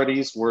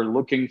charities. We're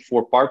looking for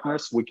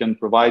partners. We can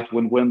provide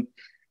win-win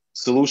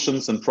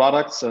solutions and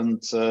products,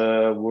 and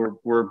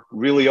we're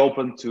really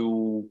open to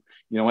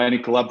any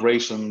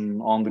collaboration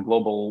on the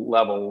global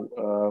level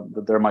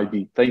that there might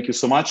be. Thank you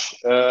so much.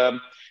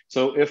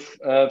 So if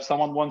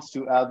someone wants to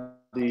add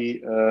the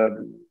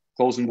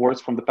closing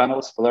words from the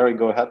panelists, Valerii,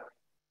 go ahead.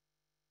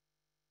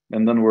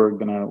 And then we're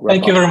going to wrap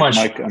Thank you very much,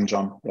 Mike and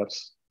John.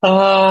 Yes.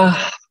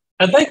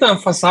 I'd like to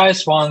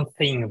emphasize one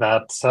thing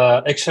that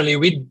actually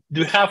we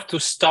do have to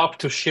stop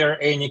to share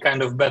any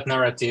kind of bad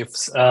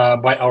narratives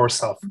by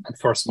ourselves at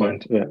first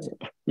point. Yeah.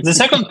 The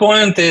second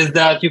point is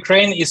that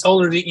Ukraine is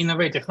already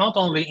innovative, not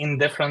only in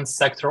defense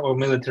sector or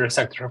military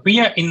sector. We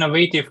are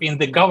innovative in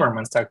the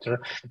government sector,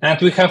 and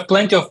we have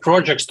plenty of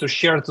projects to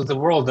share to the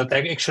world that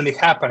are actually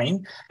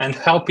happening and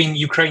helping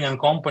Ukrainian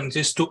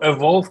companies to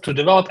evolve, to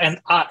develop. And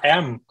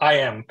I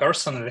am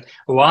personally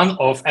one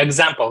of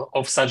example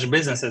of such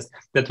businesses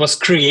that was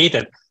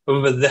created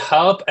with the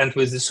help and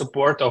with the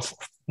support of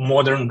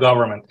modern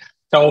government.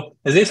 So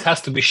this has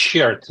to be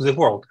shared to the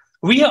world.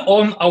 We are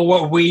on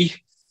our way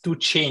to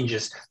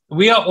changes.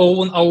 We are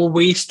on our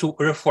ways to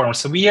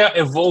reforms. We are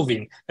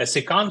evolving as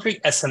a country,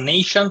 as a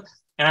nation,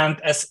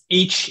 and as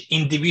each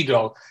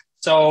individual.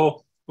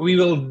 So we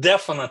will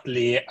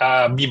definitely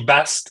be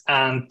best,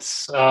 and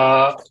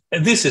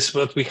this is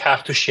what we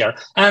have to share.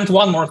 And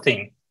one more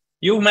thing.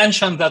 You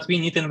mentioned that we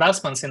need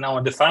investments in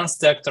our defense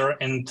sector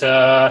and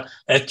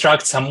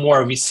attract some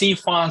more VC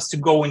funds to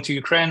go into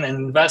Ukraine and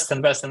invest.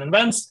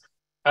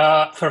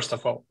 First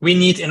of all, we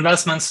need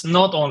investments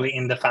not only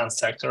in defense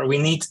sector, we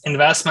need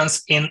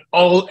investments in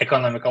all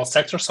economical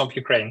sectors of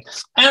Ukraine.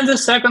 And the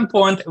second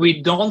point,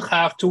 we don't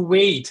have to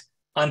wait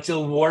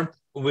until war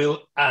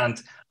will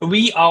end.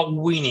 We are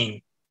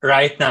winning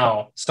right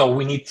now. So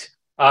we need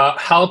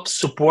help,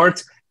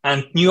 support,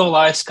 and new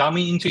allies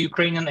coming into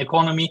Ukrainian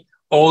economy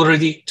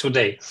already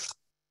today.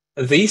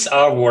 These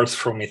are words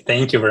from me.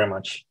 Thank you very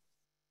much.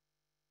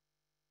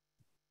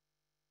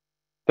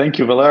 Thank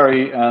you,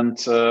 Valerii. And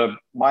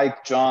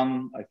Mike,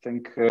 John, I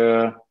think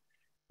the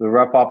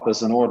wrap up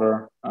is in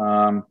order.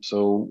 One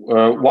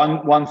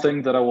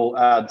thing that I will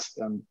add,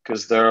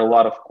 because there are a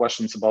lot of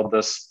questions about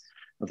this,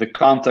 the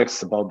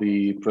context about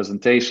the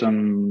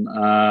presentation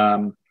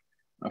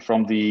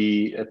from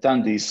the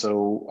attendees.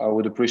 So I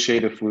would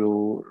appreciate if we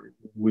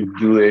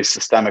do a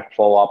systemic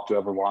follow-up to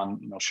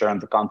everyone, sharing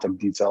the contact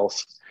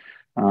details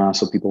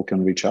so people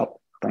can reach out.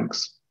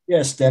 Thanks.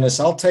 Yes, Denys,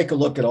 I'll take a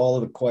look at all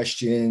of the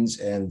questions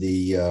and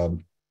the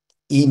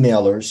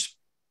emailers,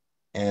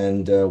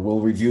 and we'll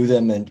review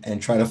them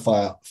and try to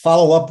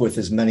follow up with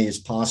as many as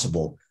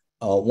possible.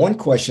 One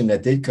question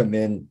that did come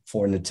in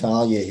for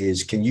Natalia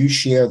is, can you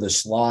share the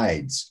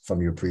slides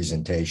from your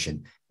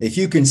presentation? If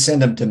you can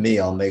send them to me,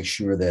 I'll make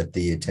sure that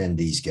the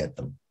attendees get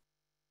them.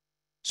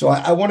 So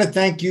I want to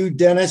thank you,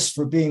 Denys,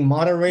 for being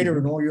moderator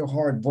and all your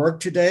hard work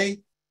today.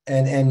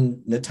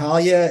 And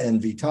Natalia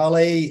and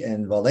Vitaly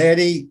and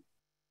Valerii,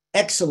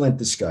 excellent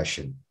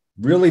discussion,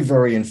 really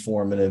very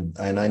informative.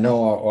 And I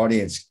know our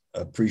audience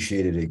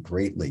appreciated it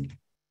greatly.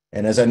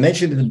 And as I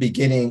mentioned in the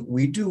beginning,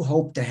 we do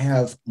hope to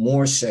have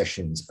more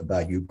sessions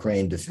about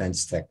Ukraine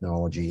defense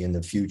technology in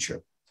the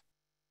future.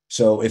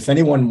 So if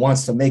anyone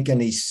wants to make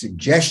any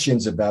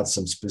suggestions about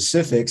some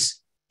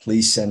specifics,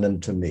 please send them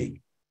to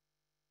me.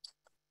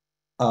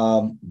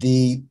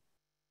 The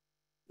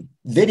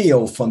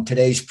video from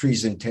today's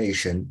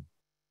presentation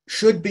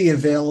should be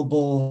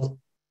available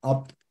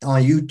up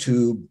on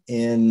YouTube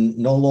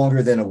in no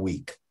longer than a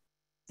week.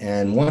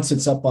 And once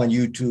it's up on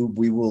YouTube,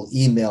 we will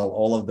email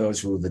all of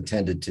those who have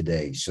attended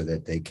today so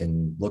that they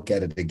can look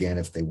at it again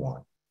if they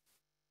want.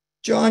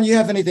 John, you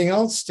have anything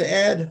else to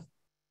add?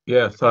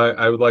 Yes,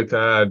 I would like to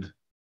add,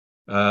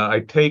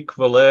 I take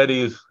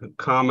Valerii's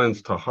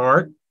comments to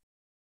heart.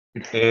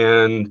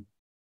 And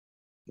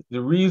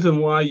the reason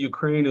why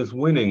Ukraine is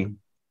winning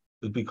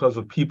is because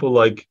of people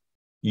like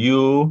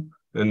you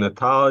and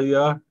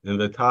Natalia and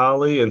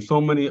Vitaly and so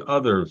many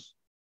others,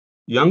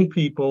 young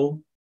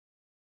people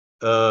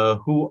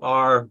who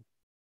are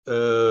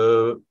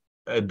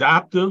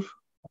adaptive,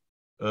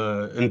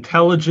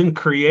 intelligent,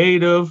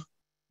 creative,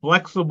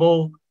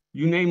 flexible,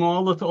 you name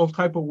all those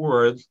type of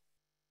words.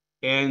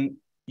 And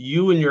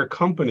you and your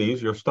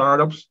companies, your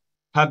startups,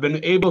 have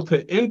been able to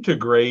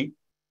integrate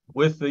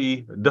with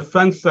the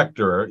defense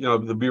sector,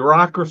 the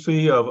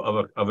bureaucracy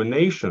of a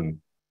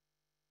nation.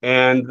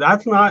 And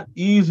that's not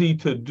easy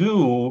to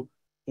do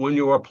when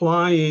you're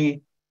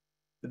applying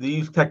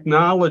these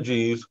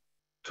technologies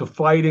to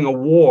fighting a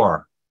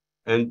war.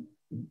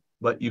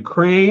 But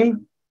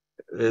Ukraine,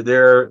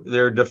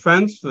 their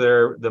defense,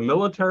 the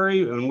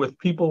military, and with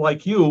people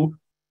like you,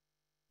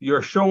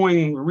 you're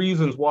showing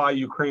reasons why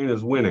Ukraine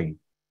is winning.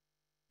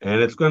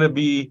 And it's going to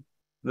be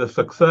the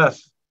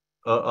success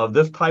of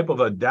this type of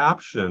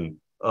adaptation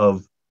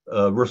of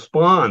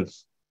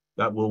response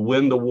that will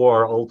win the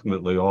war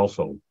ultimately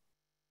also.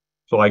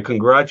 So I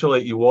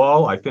congratulate you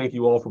all. I thank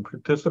you all for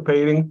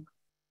participating.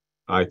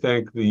 I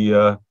thank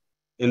the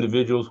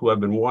individuals who have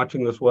been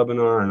watching this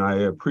webinar, and I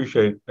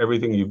appreciate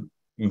everything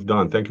you've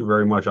done. Thank you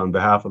very much on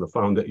behalf of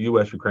the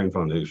U.S. Ukraine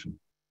Foundation.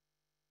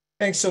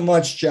 Thanks so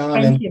much,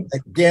 John. Thank you.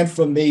 Again,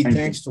 from me,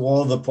 thanks to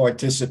all the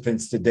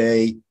participants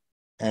today.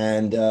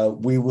 And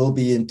we will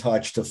be in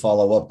touch to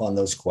follow up on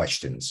those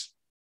questions.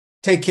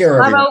 Take care,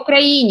 everyone. Слава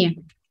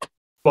Україні!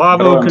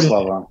 Слава Україні!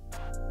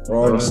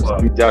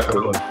 Слава.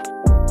 Дякую.